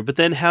 That's true. But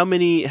then how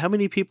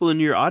many people in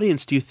your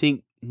audience do you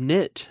think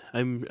knit?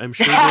 I'm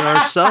sure there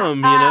are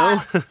some,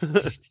 I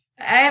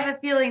have a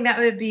feeling that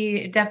would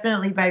be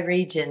definitely by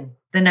region.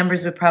 The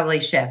numbers would probably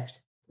shift.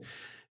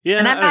 Yeah.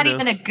 And I'm not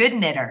even a good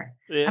knitter.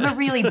 Yeah. I'm a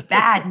really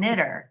bad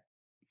knitter.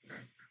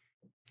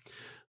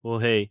 Well,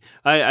 hey,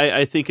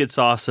 I think it's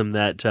awesome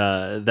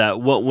that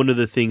one of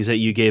the things that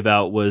you gave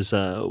out was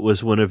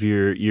one of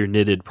your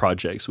knitted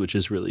projects, which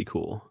is really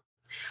cool.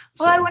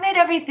 Well, I wanted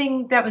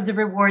everything that was a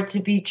reward to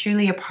be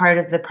truly a part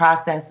of the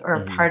process or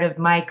a part of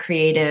my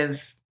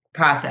creative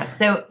process.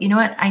 So, you know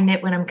what? I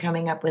knit when I'm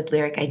coming up with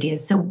lyric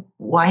ideas. So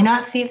why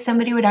not see if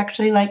somebody would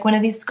actually like one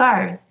of these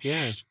scarves?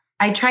 Yeah.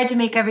 I tried to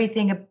make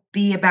everything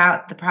be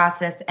about the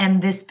process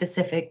and this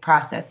specific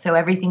process. So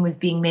everything was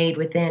being made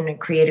within and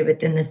created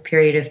within this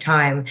period of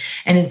time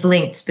and is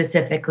linked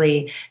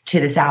specifically to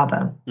this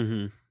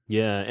album.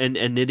 Yeah, and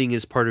knitting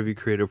is part of your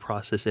creative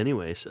process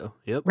anyway, so,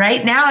 yep.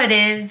 Right now it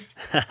is.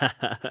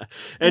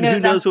 And who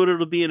knows what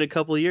it'll be in a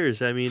couple of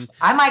years. I mean,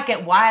 I might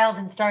get wild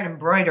and start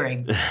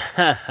embroidering.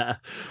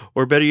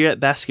 Or better yet,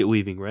 basket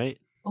weaving, right?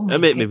 Oh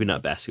maybe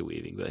not basket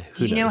weaving, but who knows?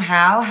 Do you know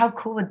how? How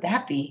cool would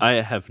that be? I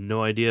have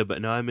no idea,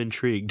 but now I'm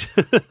intrigued.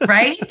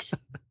 Right?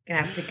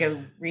 Gonna have to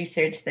go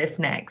research this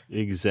next.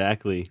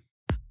 Exactly.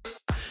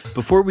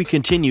 Before we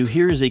continue,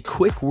 here is a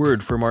quick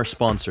word from our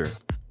sponsor.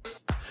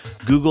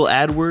 Google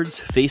AdWords,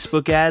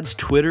 Facebook ads,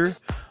 Twitter,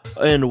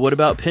 and what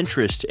about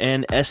Pinterest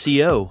and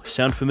SEO?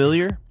 Sound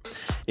familiar?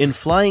 In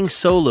Flying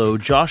Solo,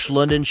 Josh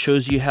London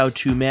shows you how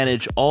to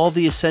manage all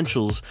the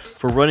essentials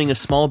for running a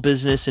small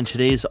business in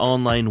today's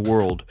online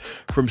world.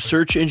 From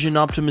search engine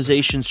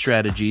optimization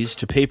strategies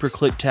to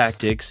pay-per-click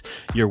tactics,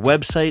 your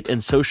website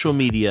and social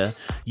media,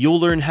 you'll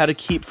learn how to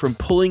keep from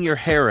pulling your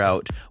hair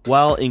out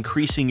while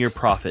increasing your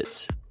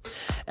profits.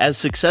 As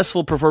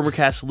successful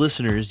PerformerCast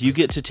listeners, you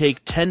get to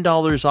take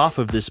 $10 off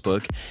of this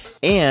book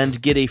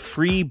and get a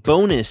free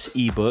bonus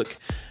ebook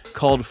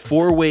called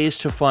 4 Ways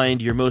to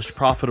Find Your Most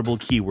Profitable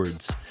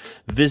Keywords.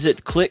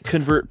 Visit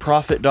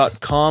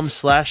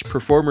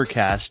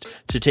clickconvertprofit.com/performercast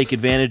to take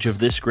advantage of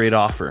this great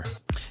offer.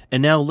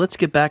 And now let's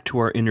get back to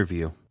our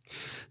interview.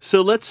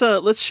 So let's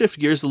shift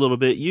gears a little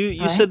bit.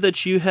 You said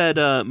that you had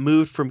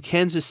moved from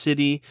Kansas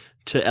City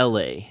to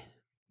LA.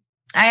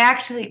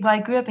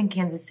 I grew up in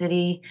Kansas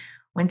City,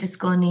 went to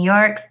school in New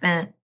York,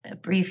 spent a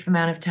brief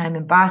amount of time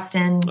in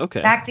Boston,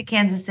 back to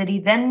Kansas City,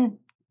 then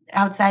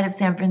outside of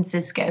San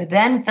Francisco,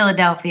 then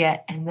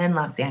Philadelphia, and then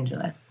Los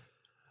Angeles.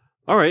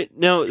 All right.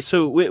 Now,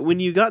 so when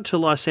you got to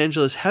Los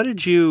Angeles, how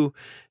did you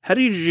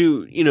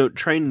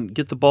try and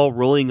get the ball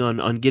rolling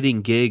on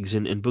getting gigs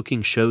and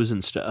booking shows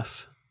and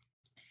stuff?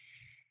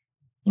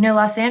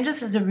 Los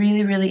Angeles is a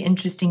really, really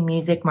interesting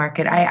music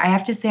market. I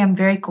have to say I'm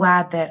very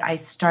glad that I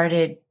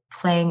started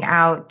playing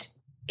out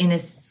in a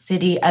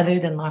city other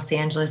than Los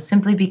Angeles,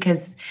 simply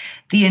because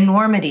the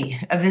enormity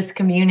of this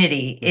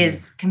community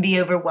can be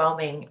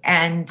overwhelming.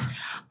 And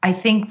I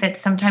think that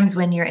sometimes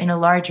when you're in a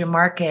larger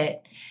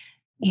market,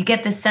 you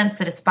get the sense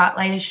that a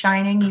spotlight is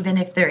shining, even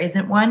if there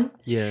isn't one.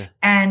 Yeah.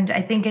 And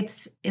I think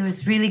it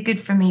was really good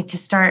for me to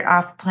start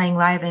off playing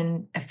live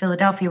in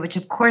Philadelphia, which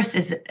of course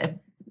is an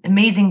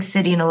amazing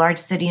city and a large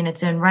city in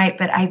its own right.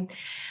 But I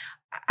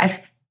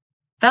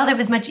felt it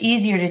was much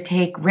easier to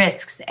take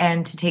risks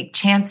and to take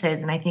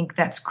chances. And I think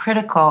that's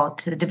critical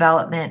to the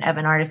development of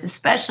an artist,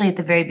 especially at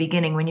the very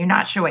beginning when you're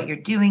not sure what you're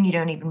doing. You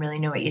don't even really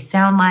know what you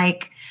sound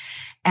like.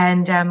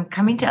 And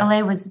coming to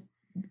LA was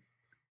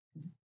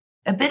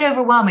a bit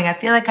overwhelming. I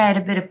feel like I had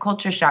a bit of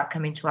culture shock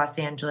coming to Los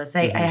Angeles.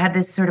 I had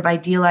this sort of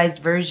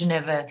idealized version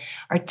of a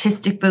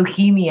artistic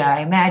bohemia.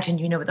 I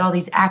imagined, with all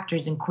these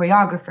actors and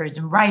choreographers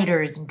and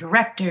writers and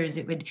directors,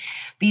 it would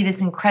be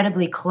this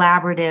incredibly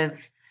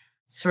collaborative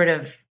sort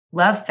of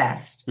love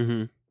fest.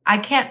 I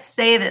can't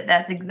say that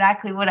that's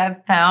exactly what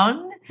I've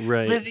found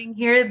living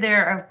here.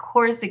 There are, of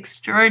course,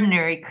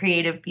 extraordinary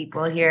creative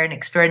people here and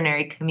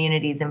extraordinary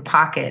communities and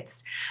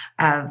pockets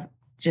of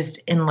just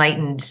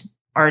enlightened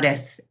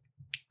artists.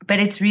 But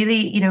it's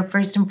really,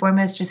 first and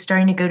foremost, just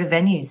starting to go to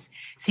venues,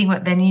 seeing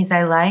what venues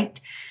I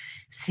liked,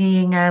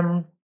 seeing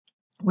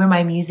where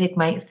my music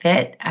might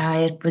fit.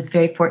 I was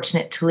very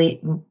fortunate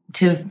to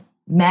have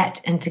met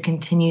and to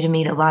continue to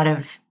meet a lot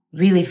of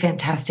really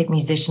fantastic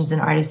musicians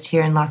and artists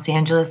here in Los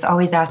Angeles,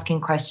 always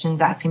asking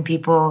questions, asking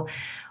people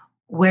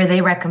where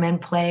they recommend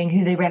playing,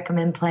 who they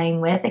recommend playing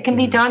with. It can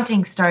be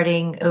daunting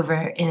starting over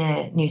in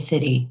a new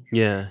city.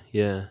 Yeah,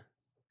 yeah.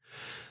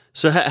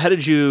 So how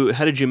did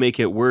you make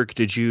it work?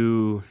 Did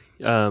you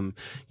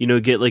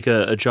get like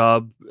a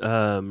job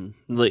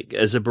like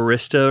as a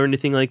barista or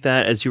anything like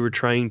that as you were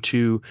trying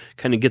to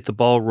kind of get the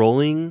ball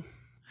rolling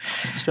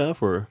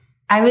stuff? Or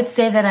I would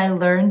say that I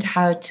learned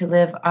how to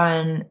live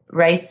on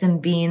rice and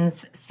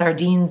beans,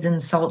 sardines and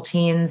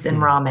saltines and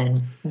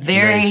ramen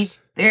very,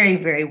 very,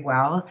 very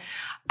well.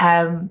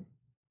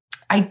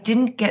 I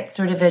didn't get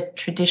sort of a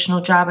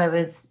traditional job. I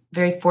was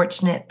very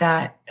fortunate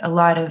that a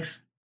lot of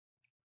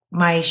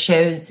my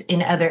shows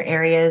in other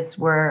areas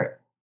were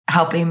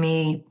helping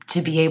me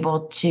to be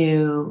able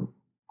to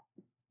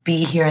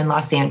be here in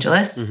Los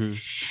Angeles.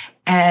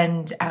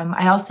 And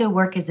I also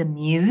work as a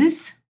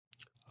muse.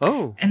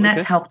 Oh, and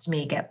that's helped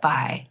me get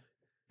by.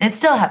 And it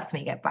still helps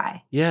me get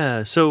by.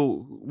 Yeah.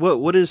 So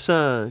what is,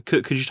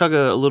 could you talk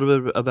a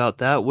little bit about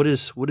that? What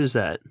is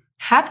that?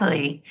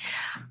 Happily.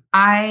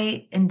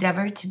 I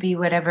endeavor to be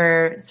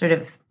whatever sort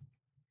of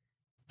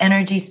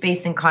energy,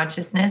 space, and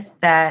consciousness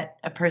that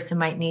a person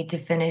might need to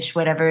finish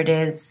whatever it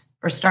is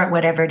or start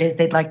whatever it is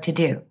they'd like to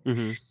do.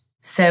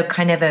 So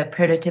kind of a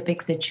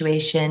prototypic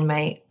situation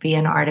might be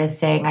an artist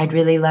saying, I'd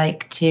really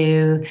like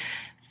to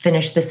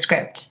finish the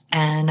script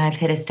and I've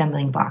hit a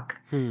stumbling block.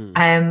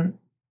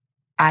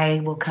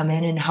 I will come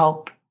in and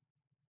help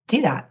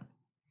do that.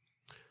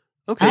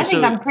 Okay, I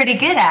think I'm pretty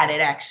good at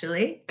it,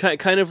 actually.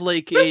 Kind of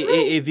like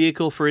a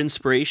vehicle for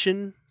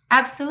inspiration?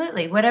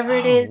 Absolutely. Whatever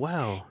it is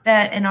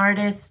that an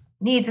artist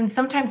needs. And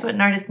sometimes what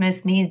an artist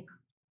most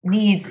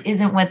needs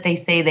isn't what they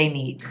say they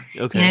need.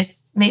 Okay.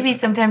 Maybe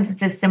sometimes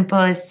it's as simple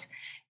as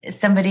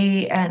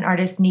an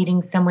artist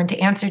needing someone to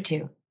answer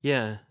to.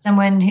 Yeah.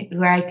 Someone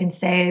who I can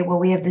say, well,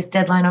 we have this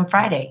deadline on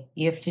Friday.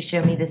 You have to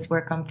show me this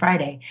work on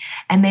Friday.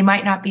 And they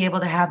might not be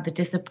able to have the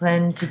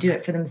discipline to do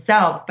it for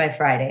themselves by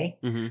Friday.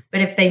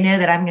 But if they know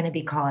that I'm going to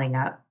be calling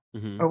up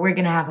or we're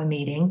going to have a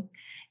meeting,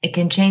 it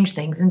can change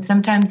things. And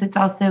sometimes it's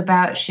also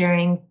about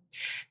sharing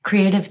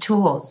creative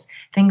tools,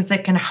 things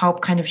that can help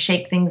kind of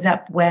shake things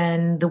up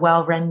when the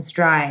well runs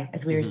dry,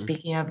 as we were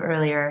speaking of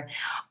earlier.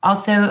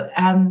 Also,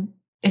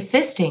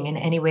 assisting in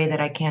any way that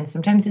I can.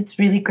 Sometimes it's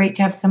really great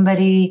to have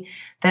somebody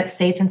that's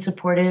safe and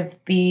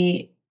supportive,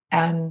 be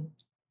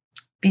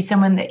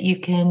someone that you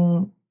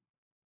can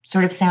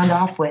sort of sound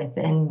off with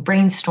and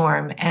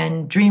brainstorm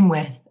and dream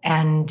with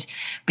and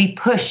be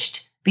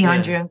pushed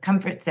beyond your own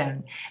comfort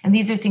zone. And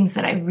these are things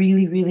that I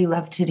really, really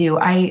love to do.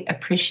 I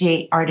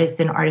appreciate artists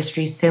and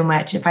artistry so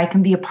much. If I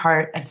can be a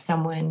part of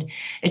someone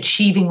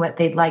achieving what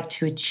they'd like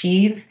to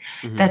achieve,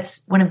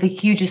 that's one of the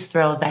hugest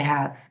thrills I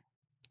have.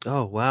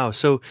 Oh, wow.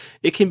 So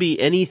it can be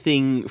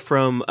anything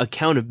from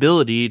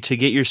accountability to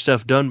get your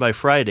stuff done by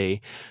Friday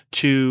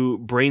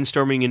to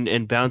brainstorming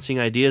and bouncing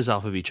ideas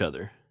off of each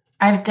other.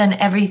 I've done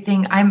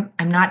everything. I'm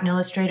not an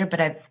illustrator, but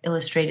I've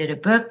illustrated a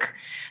book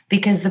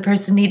because the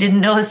person needed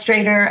an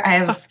illustrator.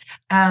 I've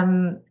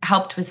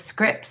helped with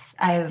scripts.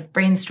 I've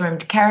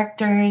brainstormed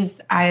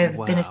characters. I've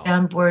been a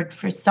soundboard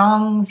for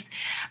songs.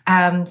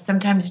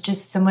 Sometimes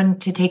just someone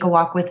to take a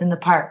walk with in the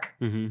park.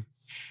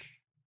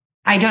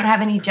 I don't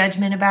have any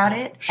judgment about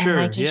it. Sure,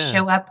 and I just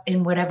show up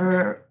in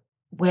whatever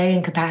way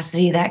and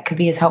capacity that could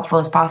be as helpful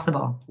as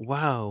possible.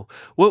 Wow.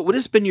 What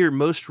has been your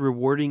most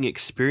rewarding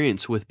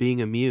experience with being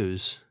a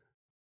muse?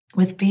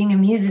 With being a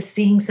muse is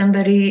seeing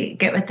somebody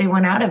get what they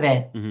want out of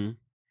it.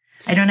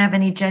 I don't have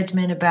any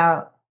judgment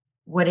about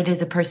what it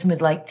is a person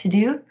would like to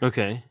do.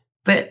 Okay.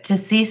 But to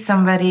see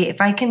somebody,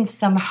 if I can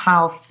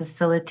somehow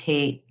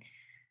facilitate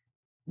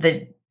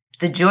the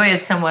joy of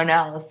someone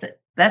else,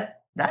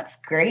 that's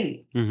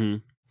great.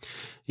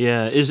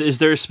 Yeah. Is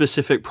there a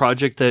specific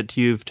project that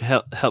you've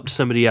helped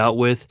somebody out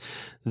with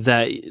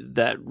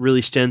that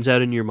really stands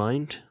out in your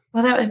mind?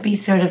 Well, that would be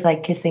sort of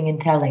like kissing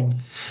and telling.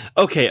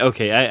 Okay.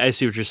 I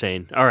see what you're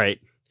saying. All right.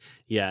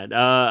 Yeah,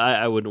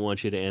 I wouldn't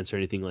want you to answer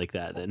anything like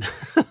that then.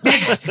 Well,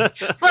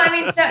 I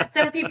mean,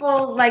 some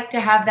people like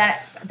to have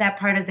that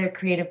part of their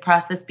creative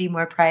process be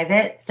more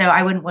private, so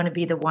I wouldn't want to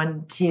be the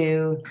one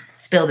to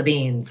spill the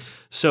beans.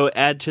 So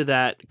add to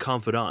that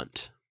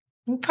confidant.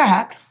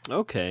 Perhaps.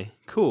 Okay,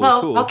 cool.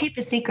 Well, cool. I'll keep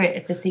the secret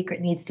if the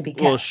secret needs to be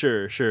kept. Well,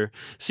 sure.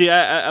 See,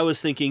 I was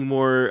thinking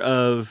more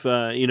of,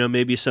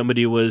 maybe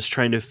somebody was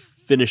trying to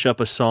finish up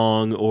a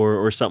song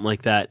or something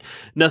like that.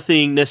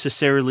 Nothing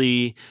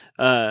necessarily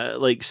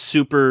like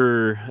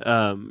super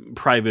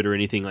private or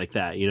anything like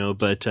that,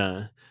 but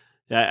I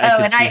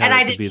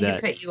didn't mean to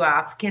put you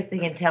off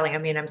kissing and telling. I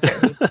mean, I'm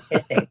certainly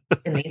kissing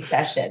in these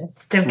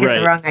sessions. Don't get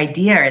the wrong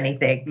idea or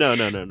anything. No,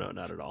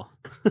 not at all.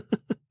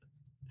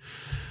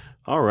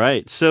 All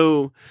right,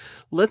 so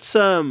let's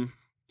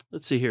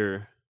see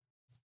here.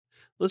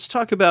 Let's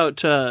talk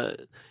about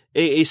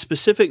a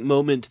specific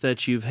moment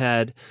that you've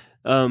had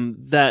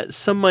that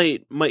some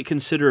might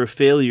consider a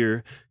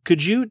failure.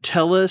 Could you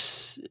tell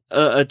us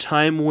a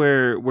time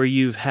where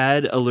you've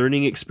had a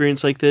learning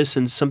experience like this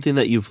and something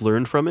that you've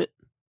learned from it?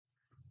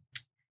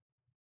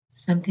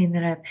 Something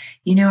that I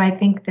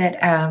think that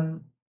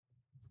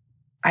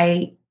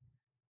I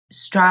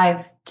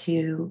strive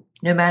to,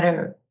 no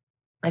matter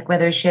like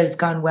whether a show's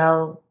gone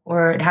well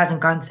or it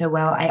hasn't gone so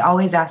well, I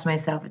always ask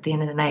myself at the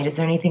end of the night, is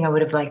there anything I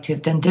would have liked to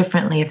have done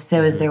differently? If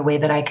so, is there a way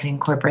that I can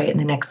incorporate in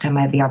the next time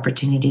I have the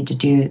opportunity to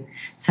do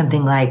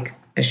something like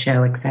a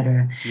show,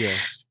 etc.? Yeah.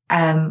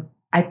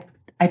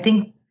 I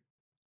think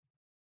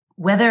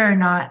whether or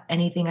not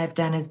anything I've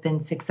done has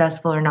been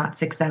successful or not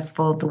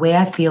successful, the way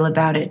I feel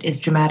about it is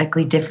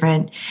dramatically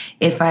different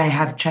if I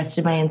have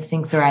trusted my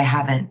instincts or I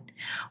haven't.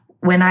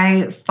 When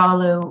I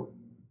follow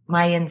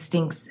my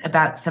instincts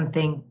about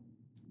something,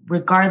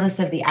 regardless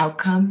of the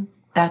outcome,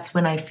 that's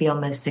when I feel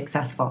most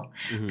successful.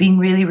 Being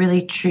really,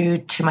 really true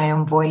to my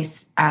own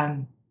voice.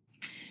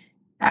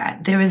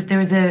 There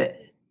was a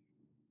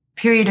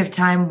period of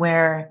time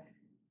where,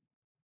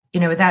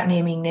 without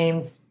naming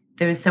names,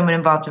 there was someone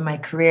involved in my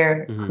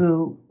career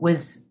who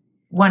was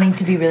wanting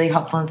to be really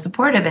helpful and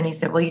supportive. And he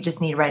said, well, you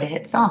just need to write a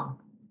hit song.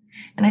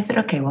 And I said,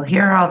 okay, well,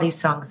 here are all these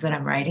songs that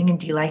I'm writing. And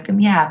do you like them?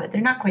 Yeah, but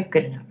they're not quite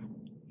good enough.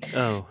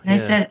 Oh, and I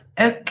said,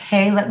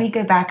 okay, let me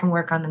go back and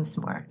work on them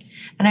some more.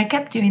 And I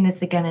kept doing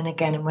this again and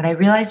again. And what I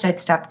realized I'd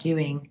stopped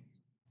doing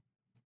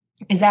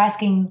is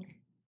asking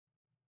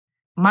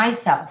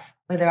myself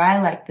whether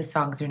I like the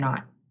songs or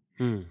not.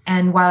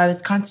 And while I was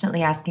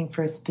constantly asking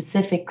for a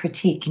specific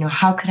critique,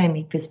 how could I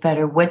make this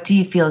better? What do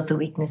you feel is the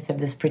weakness of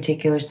this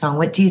particular song?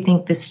 What do you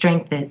think the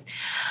strength is?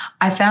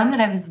 I found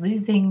that I was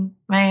losing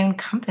my own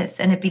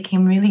compass, and it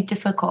became really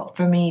difficult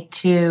for me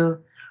to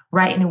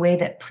write in a way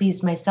that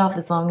pleased myself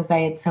as long as I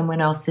had someone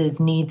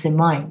else's needs in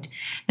mind.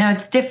 Now,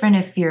 it's different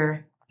if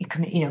you're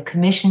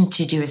commissioned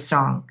to do a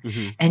song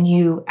and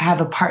you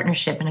have a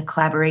partnership and a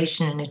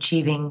collaboration in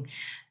achieving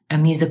a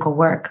musical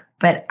work.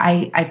 But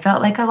I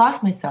felt like I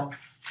lost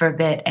myself for a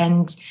bit,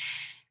 and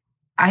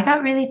I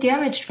got really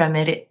damaged from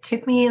it. It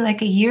took me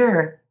like a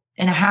year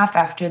and a half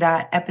after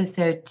that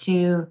episode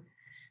to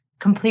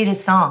complete a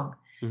song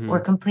or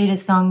complete a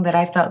song that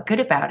I felt good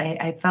about.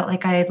 I felt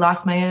like I had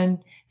lost my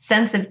own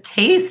sense of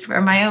taste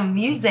for my own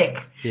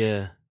music.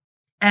 Yeah.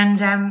 And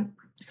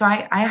so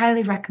I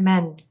highly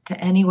recommend to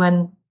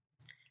anyone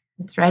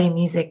that's writing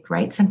music,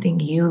 write something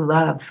you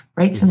love,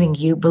 write something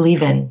you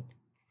believe in.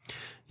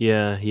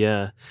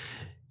 Yeah.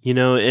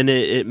 And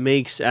it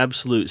makes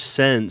absolute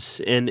sense.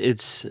 And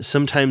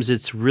sometimes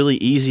it's really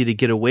easy to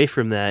get away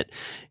from that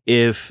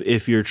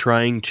if you're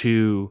trying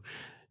to,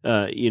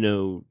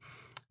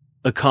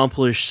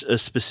 accomplish a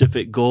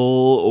specific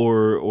goal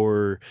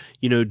or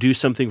do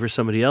something for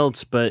somebody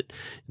else. But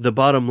the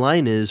bottom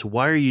line is,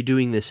 why are you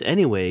doing this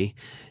anyway?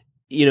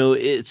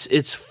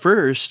 It's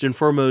first and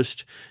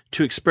foremost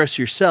to express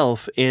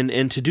yourself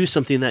and to do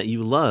something that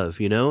you love,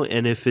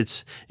 and if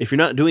you're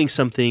not doing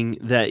something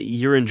that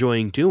you're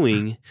enjoying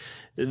doing,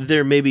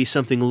 there may be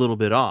something a little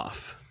bit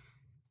off.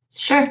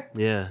 Sure.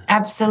 Yeah.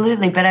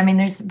 Absolutely. But I mean,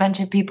 there's a bunch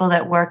of people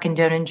that work and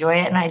don't enjoy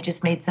it. And I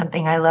just made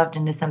something I loved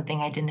into something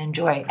I didn't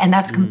enjoy. And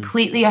that's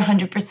completely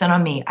 100%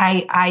 on me.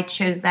 I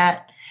chose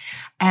that.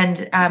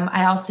 And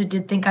I also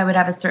did think I would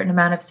have a certain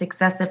amount of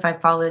success if I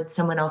followed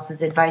someone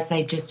else's advice.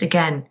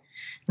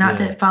 Not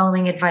that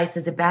following advice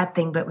is a bad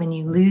thing, but when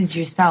you lose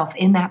yourself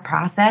in that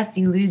process,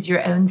 you lose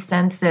your own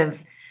sense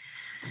of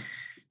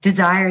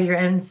desire, your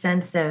own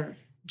sense of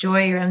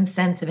joy, your own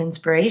sense of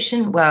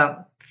inspiration.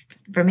 Well,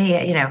 for me,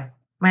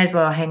 might as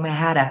well hang my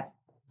hat up.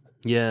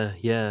 Yeah,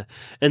 yeah.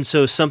 And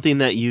so something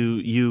that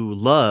you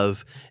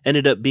love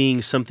ended up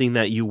being something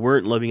that you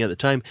weren't loving at the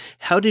time.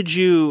 How did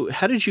you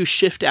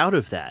shift out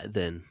of that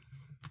then?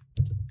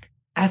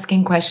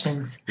 Asking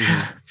questions.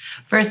 Mm-hmm.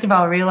 First of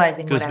all,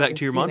 realizing goes what back I was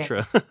to your doing.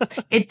 mantra.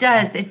 It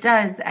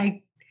does.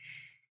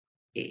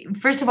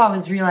 First of all,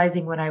 was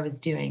realizing what I was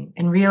doing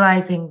and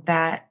realizing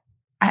that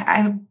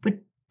I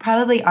would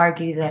probably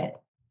argue that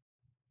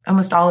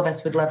almost all of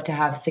us would love to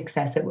have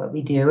success at what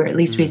we do, or at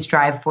least we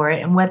strive for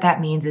it. And what that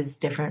means is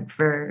different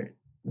for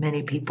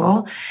many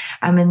people.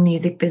 I'm in the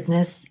music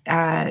business,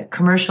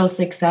 commercial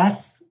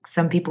success.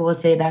 Some people will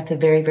say that's a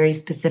very, very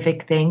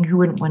specific thing. Who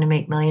wouldn't want to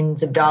make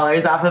millions of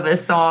dollars off of a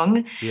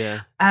song?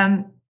 Yeah.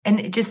 And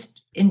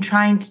just in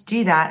trying to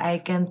do that, I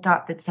again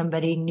thought that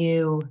somebody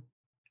knew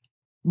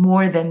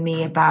more than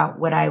me about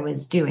what I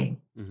was doing.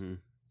 Mm-hmm.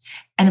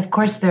 And of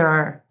course, there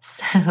are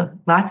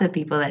lots of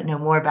people that know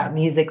more about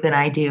music than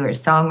I do, or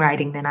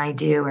songwriting than I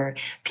do, or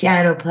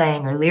piano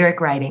playing, or lyric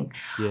writing.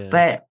 Yeah.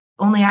 But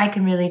only I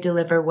can really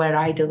deliver what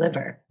I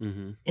deliver,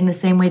 in the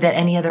same way that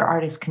any other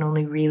artist can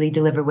only really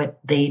deliver what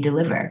they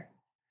deliver.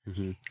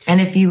 Mm-hmm.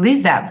 And if you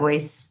lose that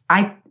voice,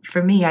 I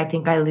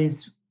think I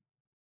lose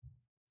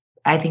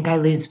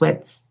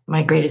what's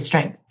my greatest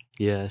strength.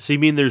 Yeah. So you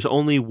mean there's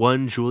only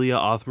one Julia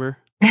Othmer?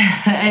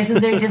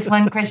 Isn't there just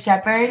one Chris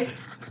Shepherd?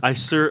 I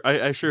sure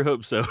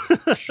hope so.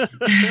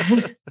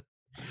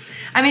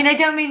 I mean, I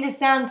don't mean to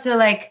sound so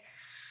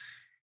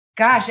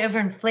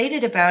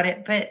overinflated about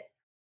it, but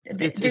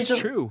it's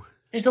true.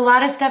 There's a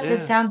lot of stuff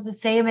that sounds the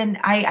same, and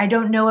I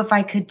don't know if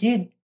I could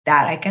do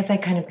that. I guess I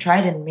kind of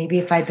tried, and maybe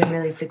if I'd been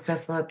really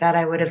successful at that,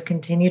 I would have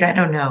continued. I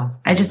don't know.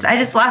 I just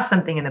lost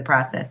something in the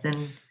process,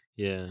 and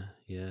yeah.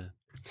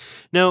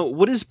 Now,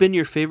 what has been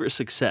your favorite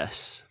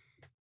success?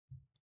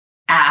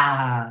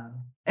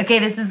 Okay,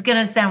 this is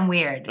gonna sound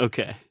weird.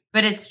 Okay.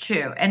 But it's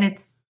true, and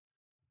it's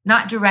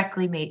not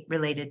directly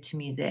related to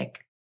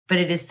music, but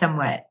it is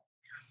somewhat.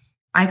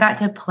 I got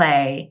to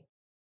play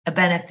a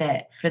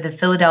benefit for the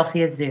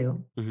Philadelphia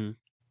Zoo. Mm-hmm.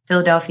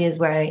 Philadelphia is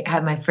where I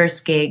had my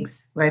first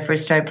gigs, where I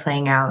first started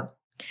playing out.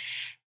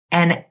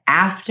 And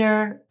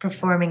after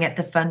performing at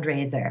the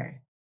fundraiser,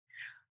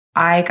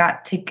 I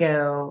got to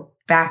go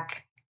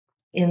back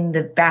in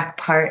the back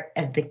part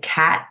of the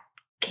cat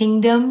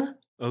kingdom.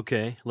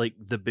 Okay, like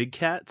the big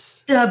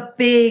cats? The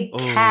big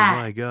cats. Oh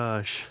my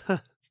gosh.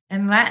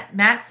 And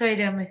Matt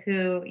Soydum,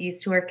 who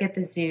used to work at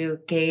the zoo,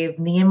 gave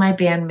me and my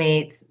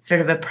bandmates sort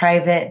of a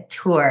private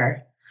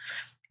tour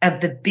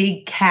of the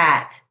big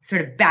cat,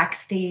 sort of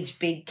backstage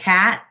big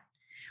cat.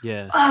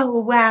 Yeah. Oh,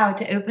 wow.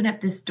 To open up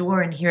this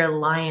door and hear a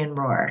lion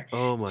roar.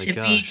 Oh, my gosh. To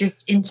be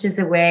just inches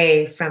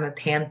away from a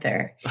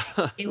panther.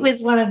 It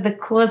was one of the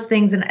coolest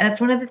things. And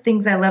that's one of the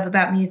things I love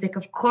about music.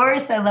 Of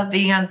course, I love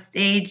being on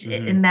stage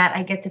in that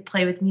I get to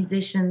play with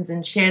musicians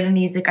and share the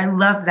music. I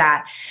love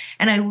that.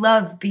 And I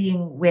love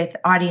being with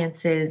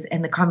audiences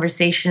and the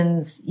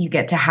conversations you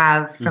get to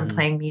have from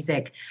playing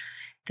music.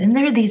 Then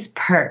there are these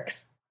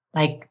perks,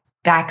 like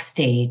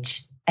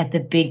backstage at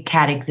the big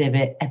cat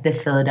exhibit at the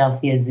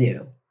Philadelphia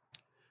Zoo.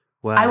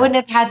 Wow. I wouldn't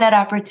have had that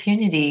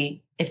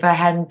opportunity if I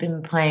hadn't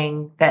been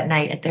playing that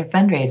night at their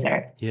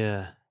fundraiser.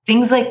 Yeah.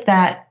 Things like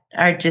that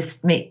are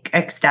just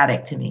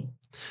ecstatic to me.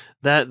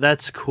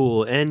 That's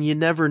cool. And you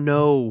never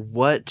know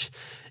what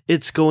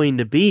it's going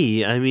to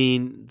be. I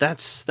mean,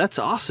 that's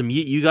awesome.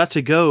 You got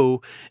to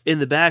go in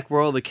the back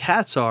where all the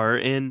cats are,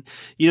 and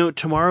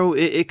tomorrow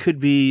it could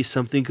be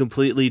something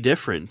completely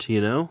different,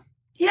 Yeah,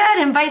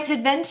 it invites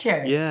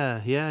adventure.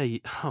 Yeah.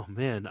 Oh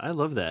man, I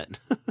love that.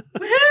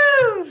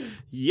 Woohoo!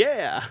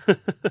 Yeah.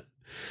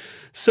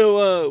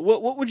 So,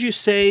 what would you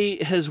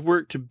say has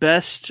worked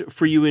best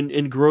for you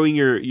in growing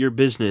your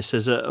business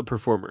as a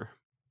performer?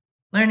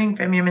 Learning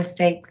from your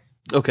mistakes.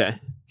 Okay.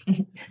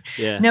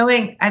 Yeah.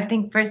 Knowing, I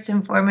think first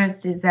and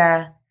foremost is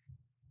as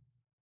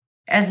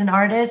an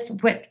artist,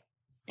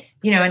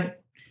 and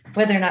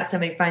whether or not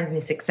somebody finds me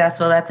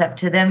successful, that's up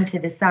to them to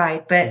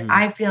decide. But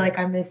I feel like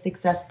I'm most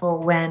successful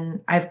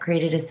when I've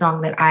created a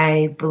song that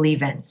I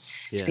believe in.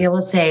 Yeah. To be able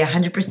to say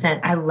 100%,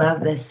 I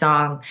love this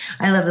song.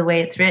 I love the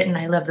way it's written.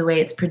 I love the way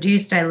it's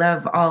produced. I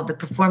love all of the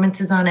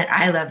performances on it.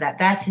 I love that.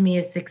 That to me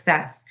is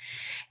success.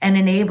 And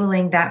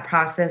enabling that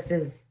process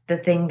is the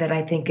thing that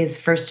I think is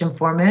first and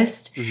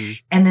foremost.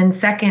 And then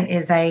second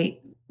is I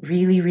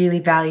really, really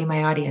value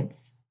my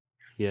audience.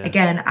 Yeah.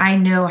 Again, I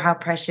know how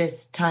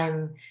precious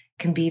time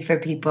can be for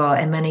people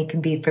and money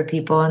can be for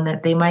people, and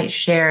that they might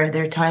share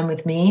their time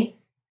with me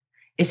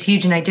is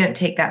huge. And I don't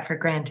take that for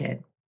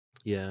granted.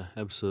 Yeah,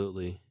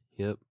 absolutely.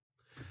 Yep.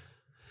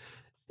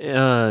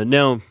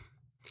 Now,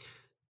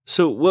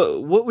 so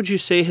what would you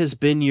say has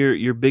been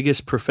your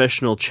biggest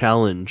professional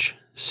challenge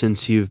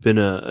since you've been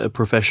a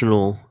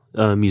professional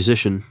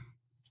musician?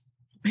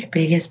 My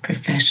biggest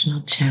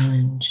professional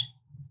challenge.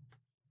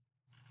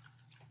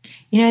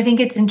 I think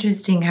it's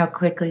interesting how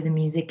quickly the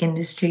music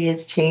industry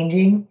is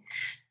changing.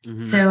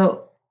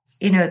 So,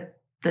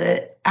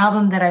 the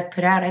album that I've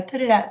put out, I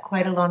put it out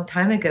quite a long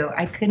time ago.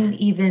 I couldn't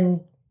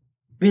even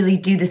really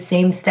do the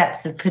same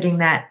steps of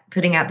putting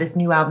out this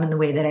new album in the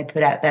way that I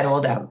put out that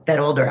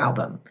older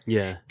album.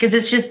 Yeah. Because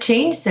it's just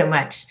changed so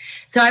much.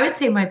 So I would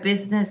say my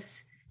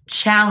business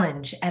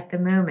challenge at the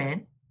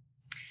moment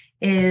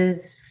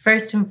is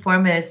first and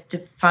foremost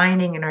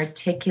defining an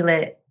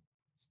articulate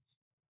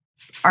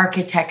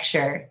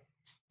architecture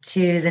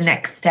to the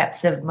next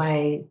steps of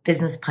my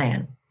business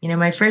plan.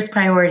 My first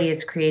priority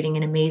is creating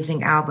an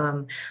amazing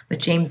album with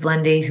James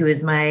Lundy, who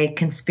is my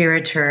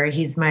conspirator.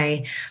 He's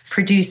my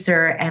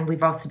producer, and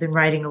we've also been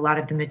writing a lot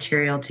of the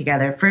material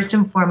together. First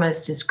and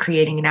foremost is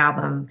creating an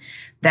album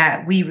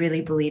that we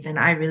really believe in,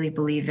 I really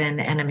believe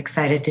in, and I'm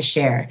excited to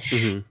share.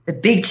 The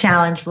big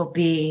challenge will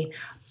be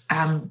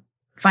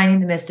finding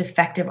the most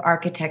effective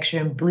architecture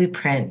and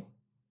blueprint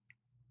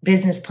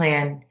business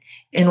plan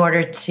in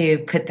order to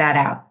put that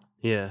out.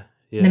 Yeah.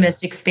 In the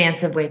most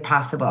expansive way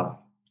possible.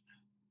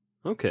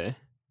 Okay.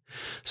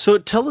 So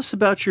tell us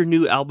about your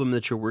new album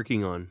that you're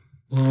working on.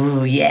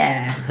 Oh,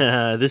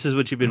 yeah. This is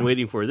what you've been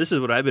waiting for. This is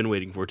what I've been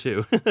waiting for,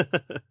 too.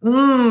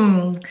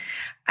 I'm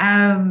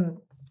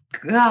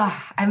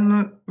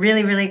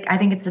really, really, I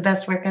think it's the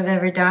best work I've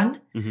ever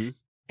done.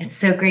 It's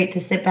so great to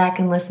sit back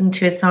and listen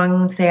to a song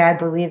and say, I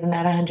believe in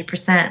that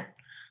 100%.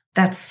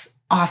 That's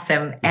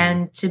awesome.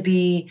 And to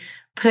be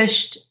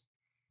pushed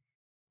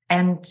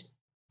and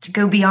to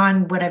go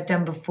beyond what I've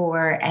done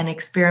before and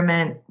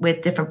experiment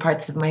with different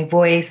parts of my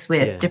voice,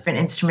 with different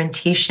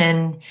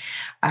instrumentation.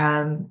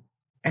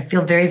 I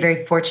feel very, very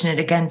fortunate,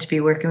 again, to be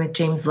working with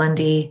James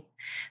Lundy,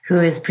 who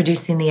is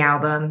producing the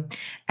album,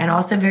 and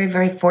also very,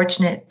 very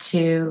fortunate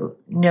to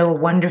know a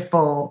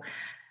wonderful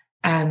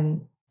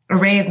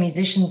array of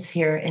musicians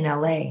here in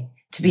LA,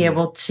 to be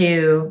able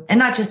to, and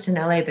not just in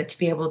LA, but to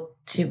be able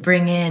to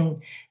bring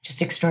in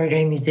just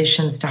extraordinary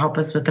musicians to help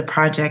us with the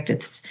project.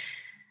 It's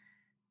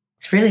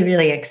really,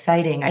 really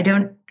exciting. I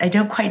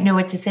don't quite know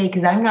what to say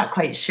because I'm not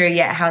quite sure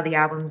yet how the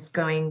album's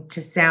going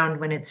to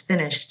sound when it's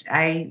finished.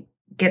 I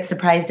get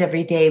surprised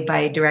every day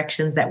by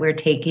directions that we're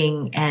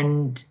taking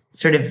and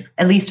sort of,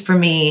 at least for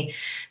me,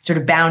 sort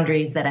of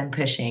boundaries that I'm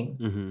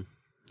pushing.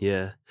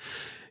 Yeah.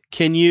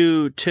 Can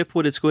you tip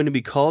what it's going to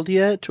be called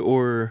yet,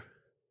 or?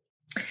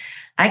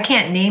 I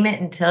can't name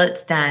it until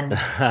it's done.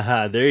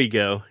 There you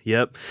go.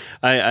 Yep.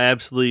 I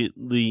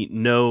absolutely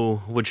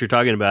know what you're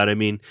talking about. I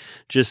mean,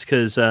 just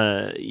because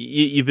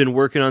you've been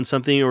working on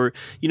something, or,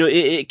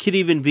 it could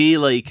even be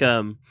like,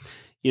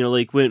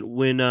 like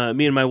when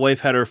me and my wife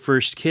had our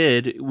first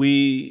kid,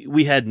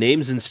 we had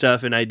names and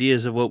stuff and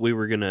ideas of what we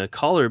were going to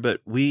call her,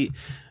 but we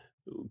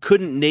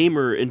couldn't name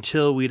her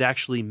until we'd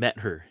actually met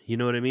her. You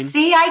know what I mean?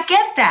 See, I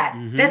get that.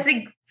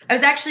 I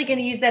was actually going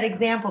to use that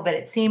example, but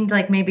it seemed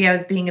like maybe I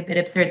was being a bit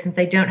absurd since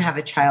I don't have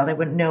a child. I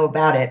wouldn't know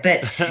about it.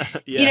 But,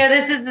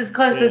 this is as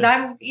close as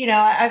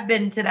I've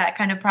been to that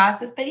kind of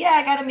process. But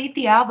I got to meet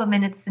the album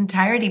in its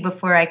entirety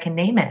before I can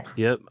name it.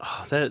 Yep.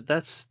 Oh,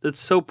 that's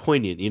so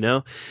poignant,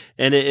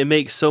 and it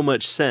makes so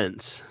much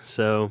sense.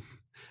 So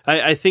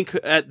I think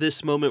at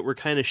this moment we're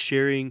kind of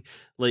sharing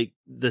like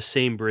the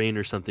same brain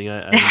or something.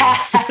 I don't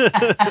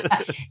know.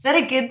 Is that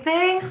a good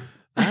thing?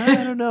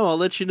 I don't know. I'll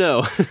let you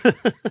know.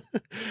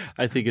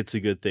 I think it's a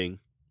good thing.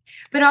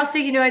 But also,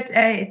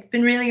 it's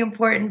been really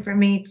important for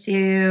me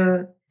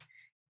to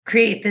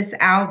create this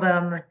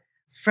album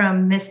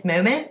from this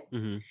moment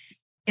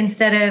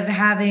instead of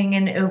having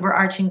an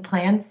overarching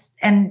plan.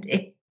 And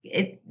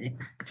it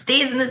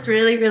stays in this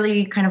really,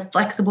 really kind of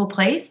flexible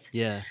place.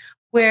 Yeah.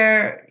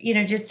 Where,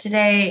 just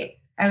today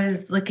I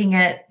was looking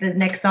at the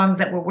next songs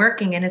that we're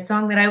working, and a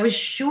song that I was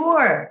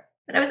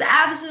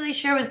absolutely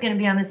sure was going to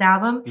be on this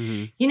album.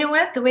 You know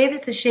what? The way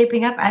this is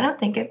shaping up, I don't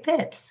think it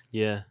fits.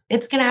 Yeah.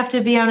 It's going to have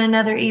to be on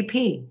another EP.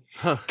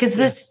 Because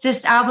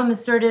this album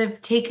is sort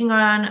of taking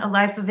on a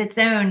life of its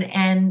own,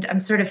 and I'm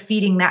sort of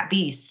feeding that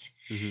beast.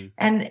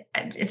 And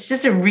it's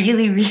just a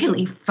really,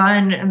 really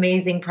fun,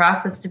 amazing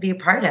process to be a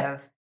part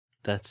of.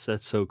 That's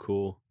so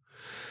cool.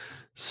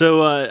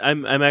 So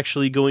I'm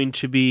actually going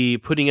to be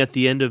putting at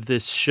the end of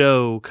this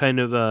show, kind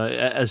of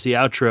as the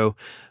outro.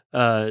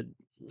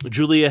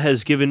 Julia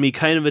has given me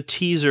kind of a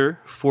teaser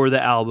for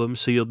the album,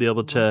 so you'll be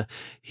able to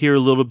hear a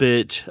little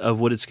bit of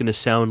what it's going to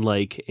sound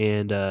like,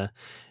 and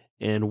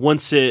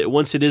once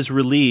it is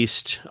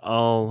released,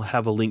 I'll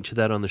have a link to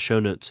that on the show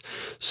notes.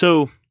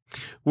 So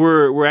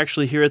we're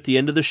actually here at the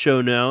end of the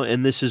show now,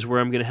 and this is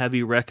where I'm going to have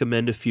you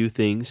recommend a few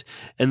things.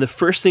 And the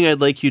first thing I'd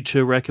like you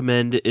to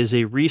recommend is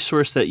a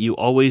resource that you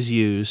always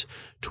use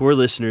to our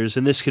listeners,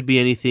 and this could be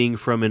anything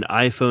from an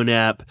iPhone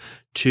app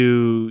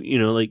to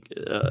like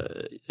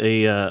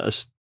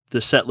the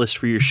set list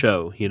for your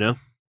show. I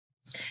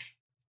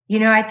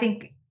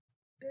think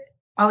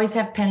always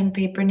have pen and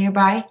paper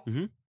nearby.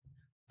 Mm-hmm.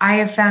 I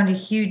have found a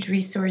huge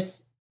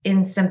resource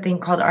in something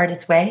called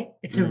Artist's Way.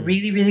 It's a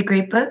really, really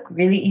great book,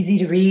 really easy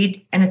to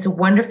read, and it's a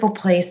wonderful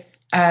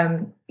place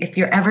if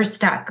you're ever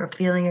stuck or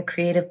feeling a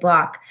creative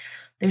block.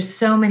 There's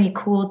so many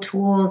cool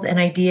tools and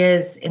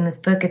ideas in this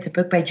book. It's a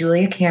book by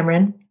Julia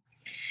Cameron,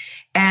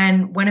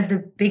 and one of the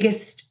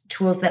biggest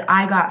tools that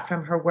I got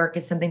from her work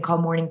is something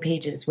called morning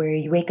pages, where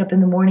you wake up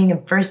in the morning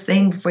and first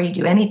thing before you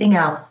do anything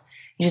else,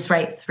 you just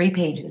write 3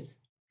 pages.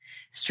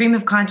 Stream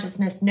of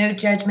consciousness, no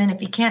judgment.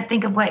 If you can't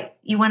think of what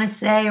you want to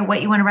say or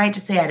what you want to write,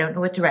 just say, I don't know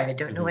what to write. I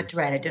don't know what to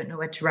write. I don't know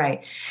what to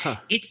write. Huh.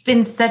 It's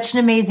been such an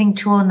amazing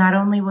tool. Not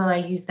only will I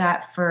use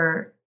that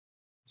for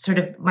sort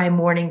of my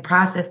morning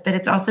process, but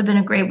it's also been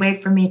a great way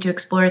for me to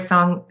explore a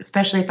song,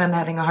 especially if I'm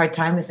having a hard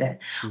time with it.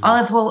 I'll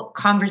have whole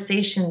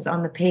conversations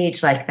on the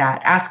page like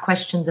that, ask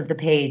questions of the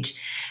page,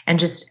 and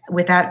just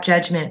without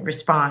judgment,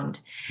 respond.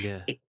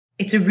 Yeah.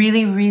 It's a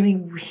really, really,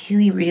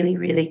 really, really,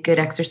 really good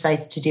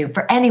exercise to do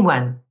for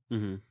anyone.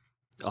 Mm-hmm.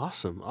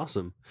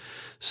 Awesome.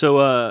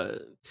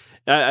 So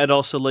I'd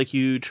also like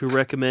you to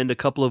recommend a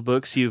couple of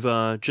books. You've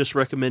just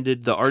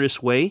recommended The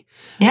Artist's Way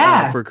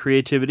for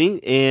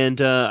creativity, and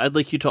I'd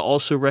like you to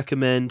also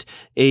recommend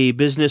a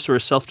business or a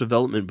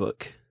self-development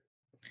book.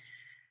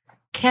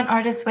 Can't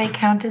Artist's Way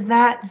count as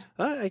that?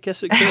 I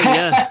guess it could,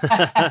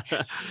 yeah.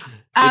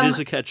 It is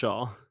a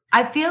catch-all.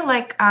 I feel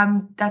like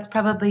that's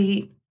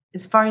probably,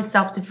 as far as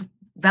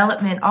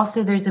self-development,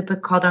 also there's a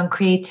book called On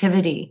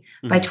Creativity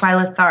by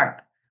Twyla Tharp,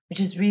 which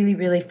is really,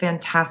 really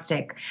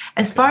fantastic.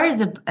 As far as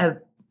a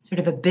sort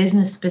of a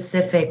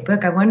business-specific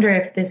book, I wonder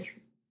if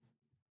this,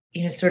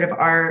 sort of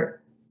our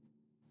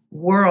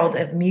world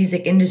of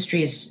music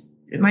industries,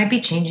 it might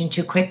be changing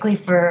too quickly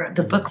for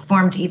the book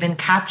form to even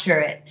capture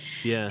it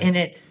in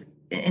its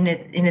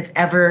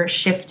ever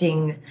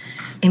shifting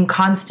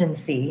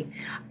inconstancy.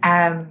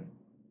 And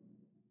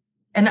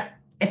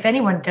if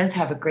anyone does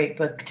have a great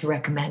book to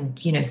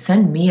recommend,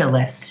 send me a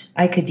list.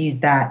 I could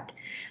use that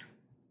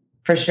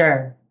for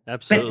sure.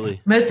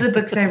 Absolutely. But most of the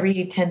books I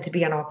read tend to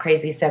be on all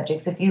crazy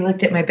subjects. If you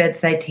looked at my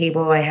bedside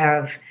table, I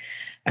have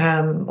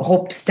a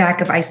whole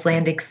stack of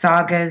Icelandic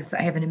sagas.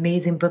 I have an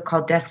amazing book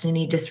called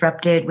Destiny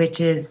Disrupted,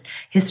 which is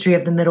history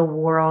of the Middle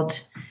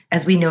World,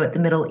 as we know it, the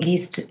Middle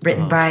East,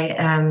 written by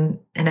an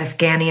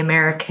Afghani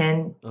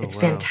American. It's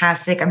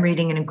fantastic. I'm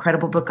reading an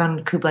incredible book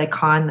on Kublai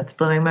Khan that's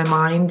blowing my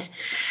mind.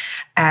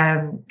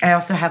 I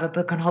also have a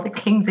book on all the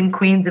kings and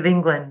queens of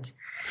England.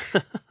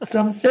 So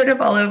I'm sort of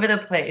all over the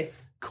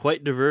place.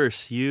 Quite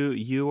diverse.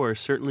 You are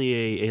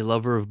certainly a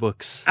lover of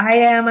books. I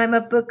am. I'm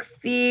a book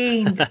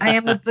fiend.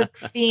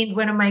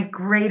 One of my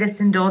greatest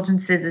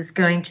indulgences is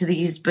going to the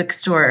used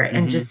bookstore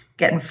and just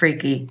getting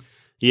freaky.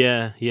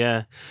 Yeah.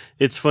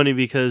 It's funny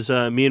because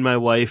me and my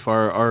wife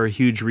are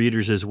huge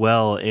readers as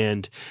well,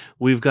 and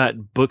we've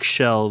got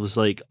bookshelves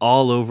like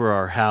all over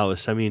our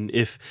house. I mean,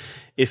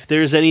 if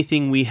there's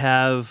anything we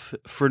have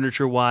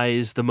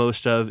furniture-wise the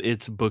most of,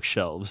 it's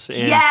bookshelves.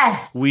 And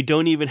yes! We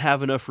don't even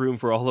have enough room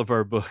for all of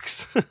our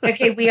books.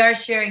 Okay, we are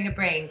sharing a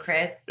brain,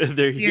 Chris.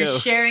 There you go. We're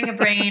sharing a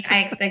brain.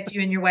 I expect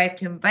you and your wife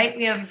to invite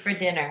me over for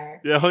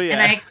dinner. Oh, yeah.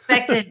 And I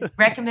expect a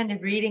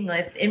recommended reading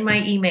list in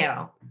my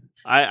email.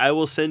 I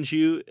will send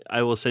you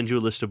a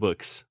list of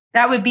books.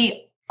 That would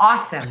be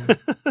awesome.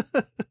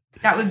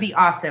 That would be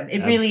awesome.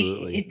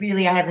 Absolutely.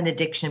 Really, I have an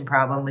addiction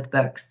problem with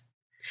books.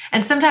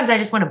 And sometimes I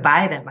just want to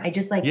buy them. I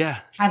just like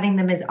having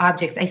them as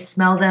objects. I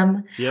smell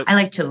them. Yep. I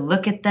like to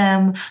look at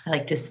them. I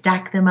like to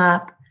stack them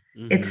up.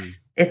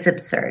 It's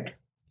absurd.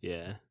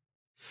 Yeah.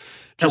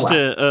 Just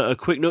a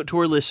quick note to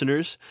our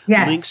listeners.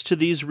 Yes. Links to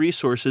these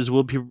resources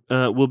will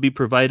be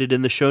provided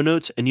in the show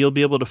notes, and you'll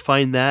be able to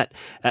find that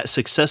at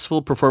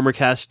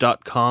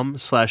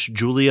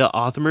successfulperformercast.com/Julia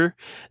Othmer,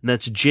 and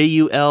that's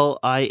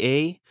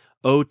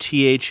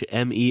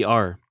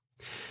JuliaOthmer.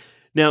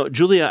 Now,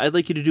 Julia, I'd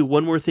like you to do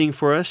one more thing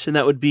for us, and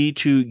that would be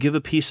to give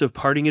a piece of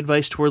parting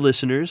advice to our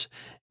listeners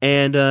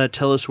and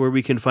tell us where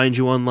we can find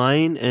you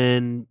online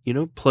and,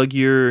 plug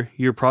your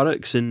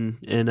products and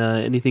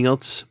anything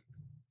else.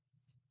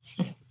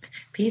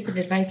 Piece of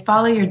advice,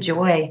 follow your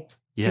joy.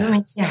 Do what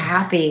makes you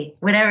happy.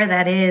 Whatever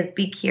that is,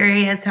 be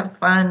curious, have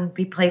fun,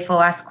 be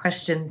playful, ask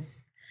questions.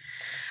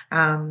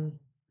 That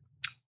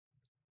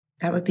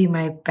would be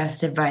my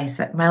best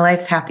advice. My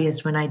life's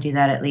happiest when I do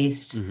that, at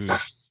least.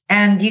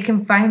 And you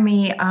can find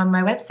me on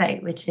my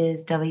website, which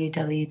is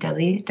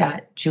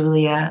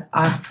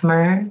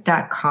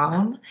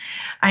www.juliaothmer.com.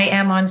 I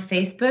am on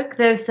Facebook,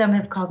 though some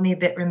have called me a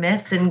bit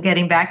remiss in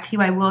getting back to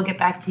you. I will get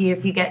back to you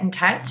if you get in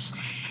touch.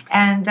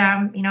 And,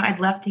 I'd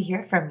love to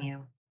hear from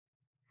you.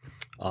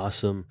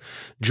 Awesome.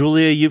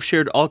 Julia, you've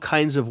shared all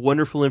kinds of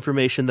wonderful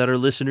information that our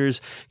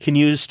listeners can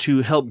use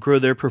to help grow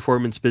their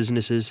performance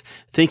businesses.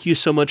 Thank you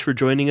so much for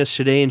joining us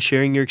today and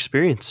sharing your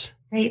experience.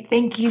 Great.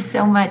 Thank you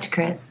so much,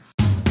 Chris.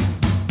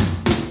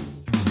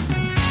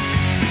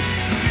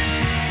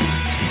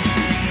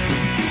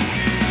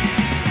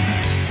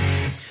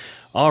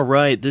 All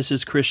right, this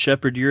is Chris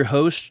Shepard, your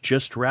host,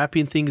 just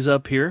wrapping things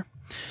up here.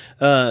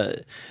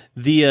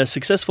 The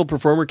Successful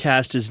Performer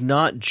Cast is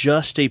not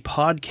just a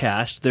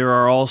podcast. There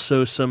are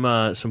also some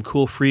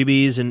cool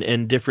freebies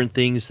and different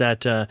things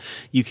that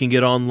you can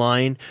get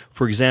online.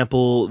 For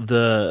example,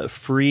 the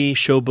free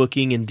show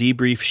booking and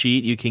debrief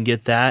sheet, you can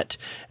get that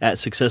at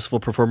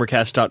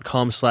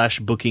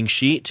successfulperformercast.com/booking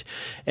sheet.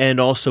 And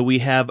also we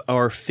have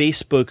our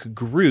Facebook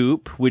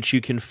group, which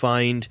you can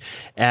find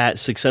at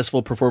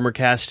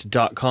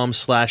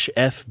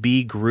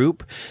successfulperformercast.com/FB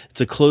group.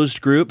 It's a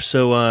closed group,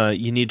 so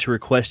you need to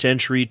request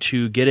entry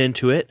to get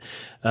into it,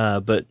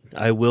 but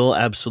I will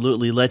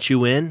absolutely let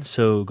you in,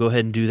 so go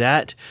ahead and do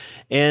that.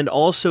 And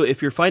also,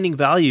 if you're finding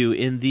value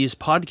in these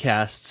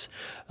podcasts,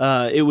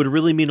 it would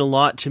really mean a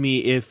lot to me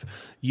if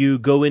you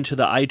go into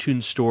the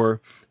iTunes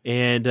store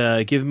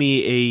and give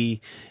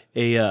me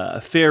a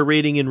fair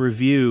rating and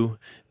review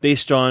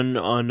based on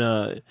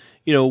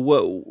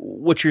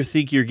what you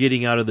think you're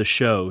getting out of the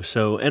show.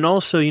 So, and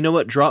also, you know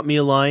what? Drop me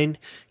a line,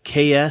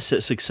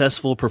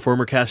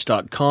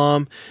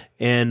 ks@successfulperformercast.com,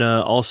 and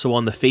also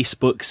on the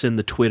Facebooks and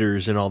the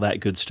Twitters and all that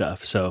good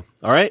stuff. So,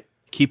 all right,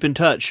 keep in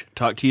touch.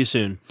 Talk to you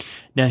soon.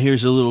 Now,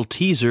 here's a little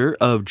teaser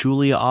of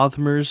Julia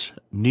Othmer's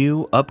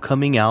new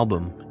upcoming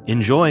album.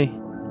 Enjoy.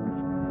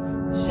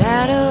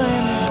 Shadow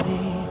in the sea,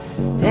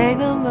 take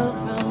them both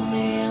from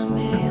me and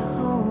be holding.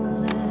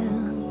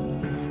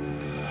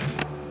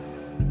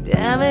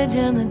 Damage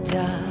in the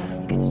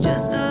dark, it's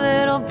just a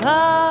little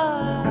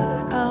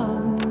part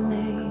of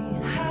me.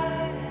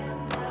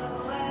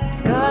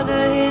 Scars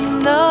are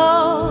hidden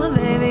though,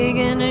 they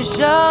begin to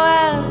show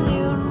as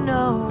you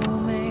know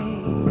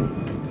me.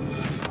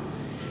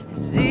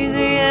 As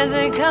easy as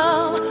they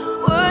come,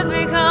 words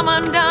become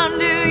undone.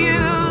 Do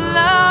you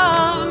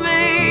love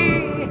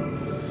me?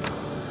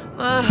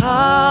 My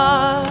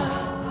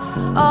heart's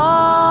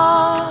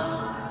on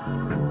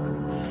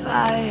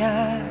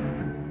fire.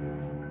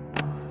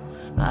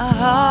 My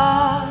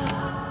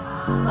heart's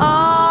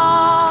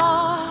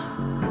on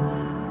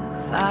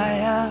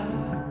fire.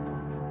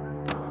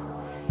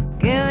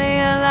 Give me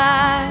a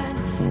line,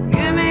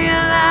 give me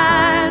a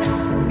line,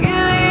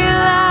 give me a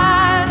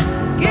line,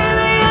 give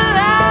me a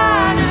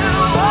line to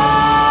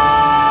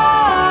walk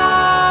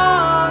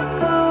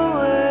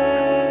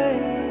away.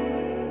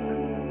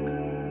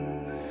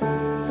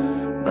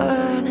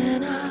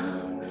 Burning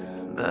up,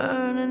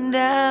 burning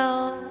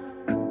down.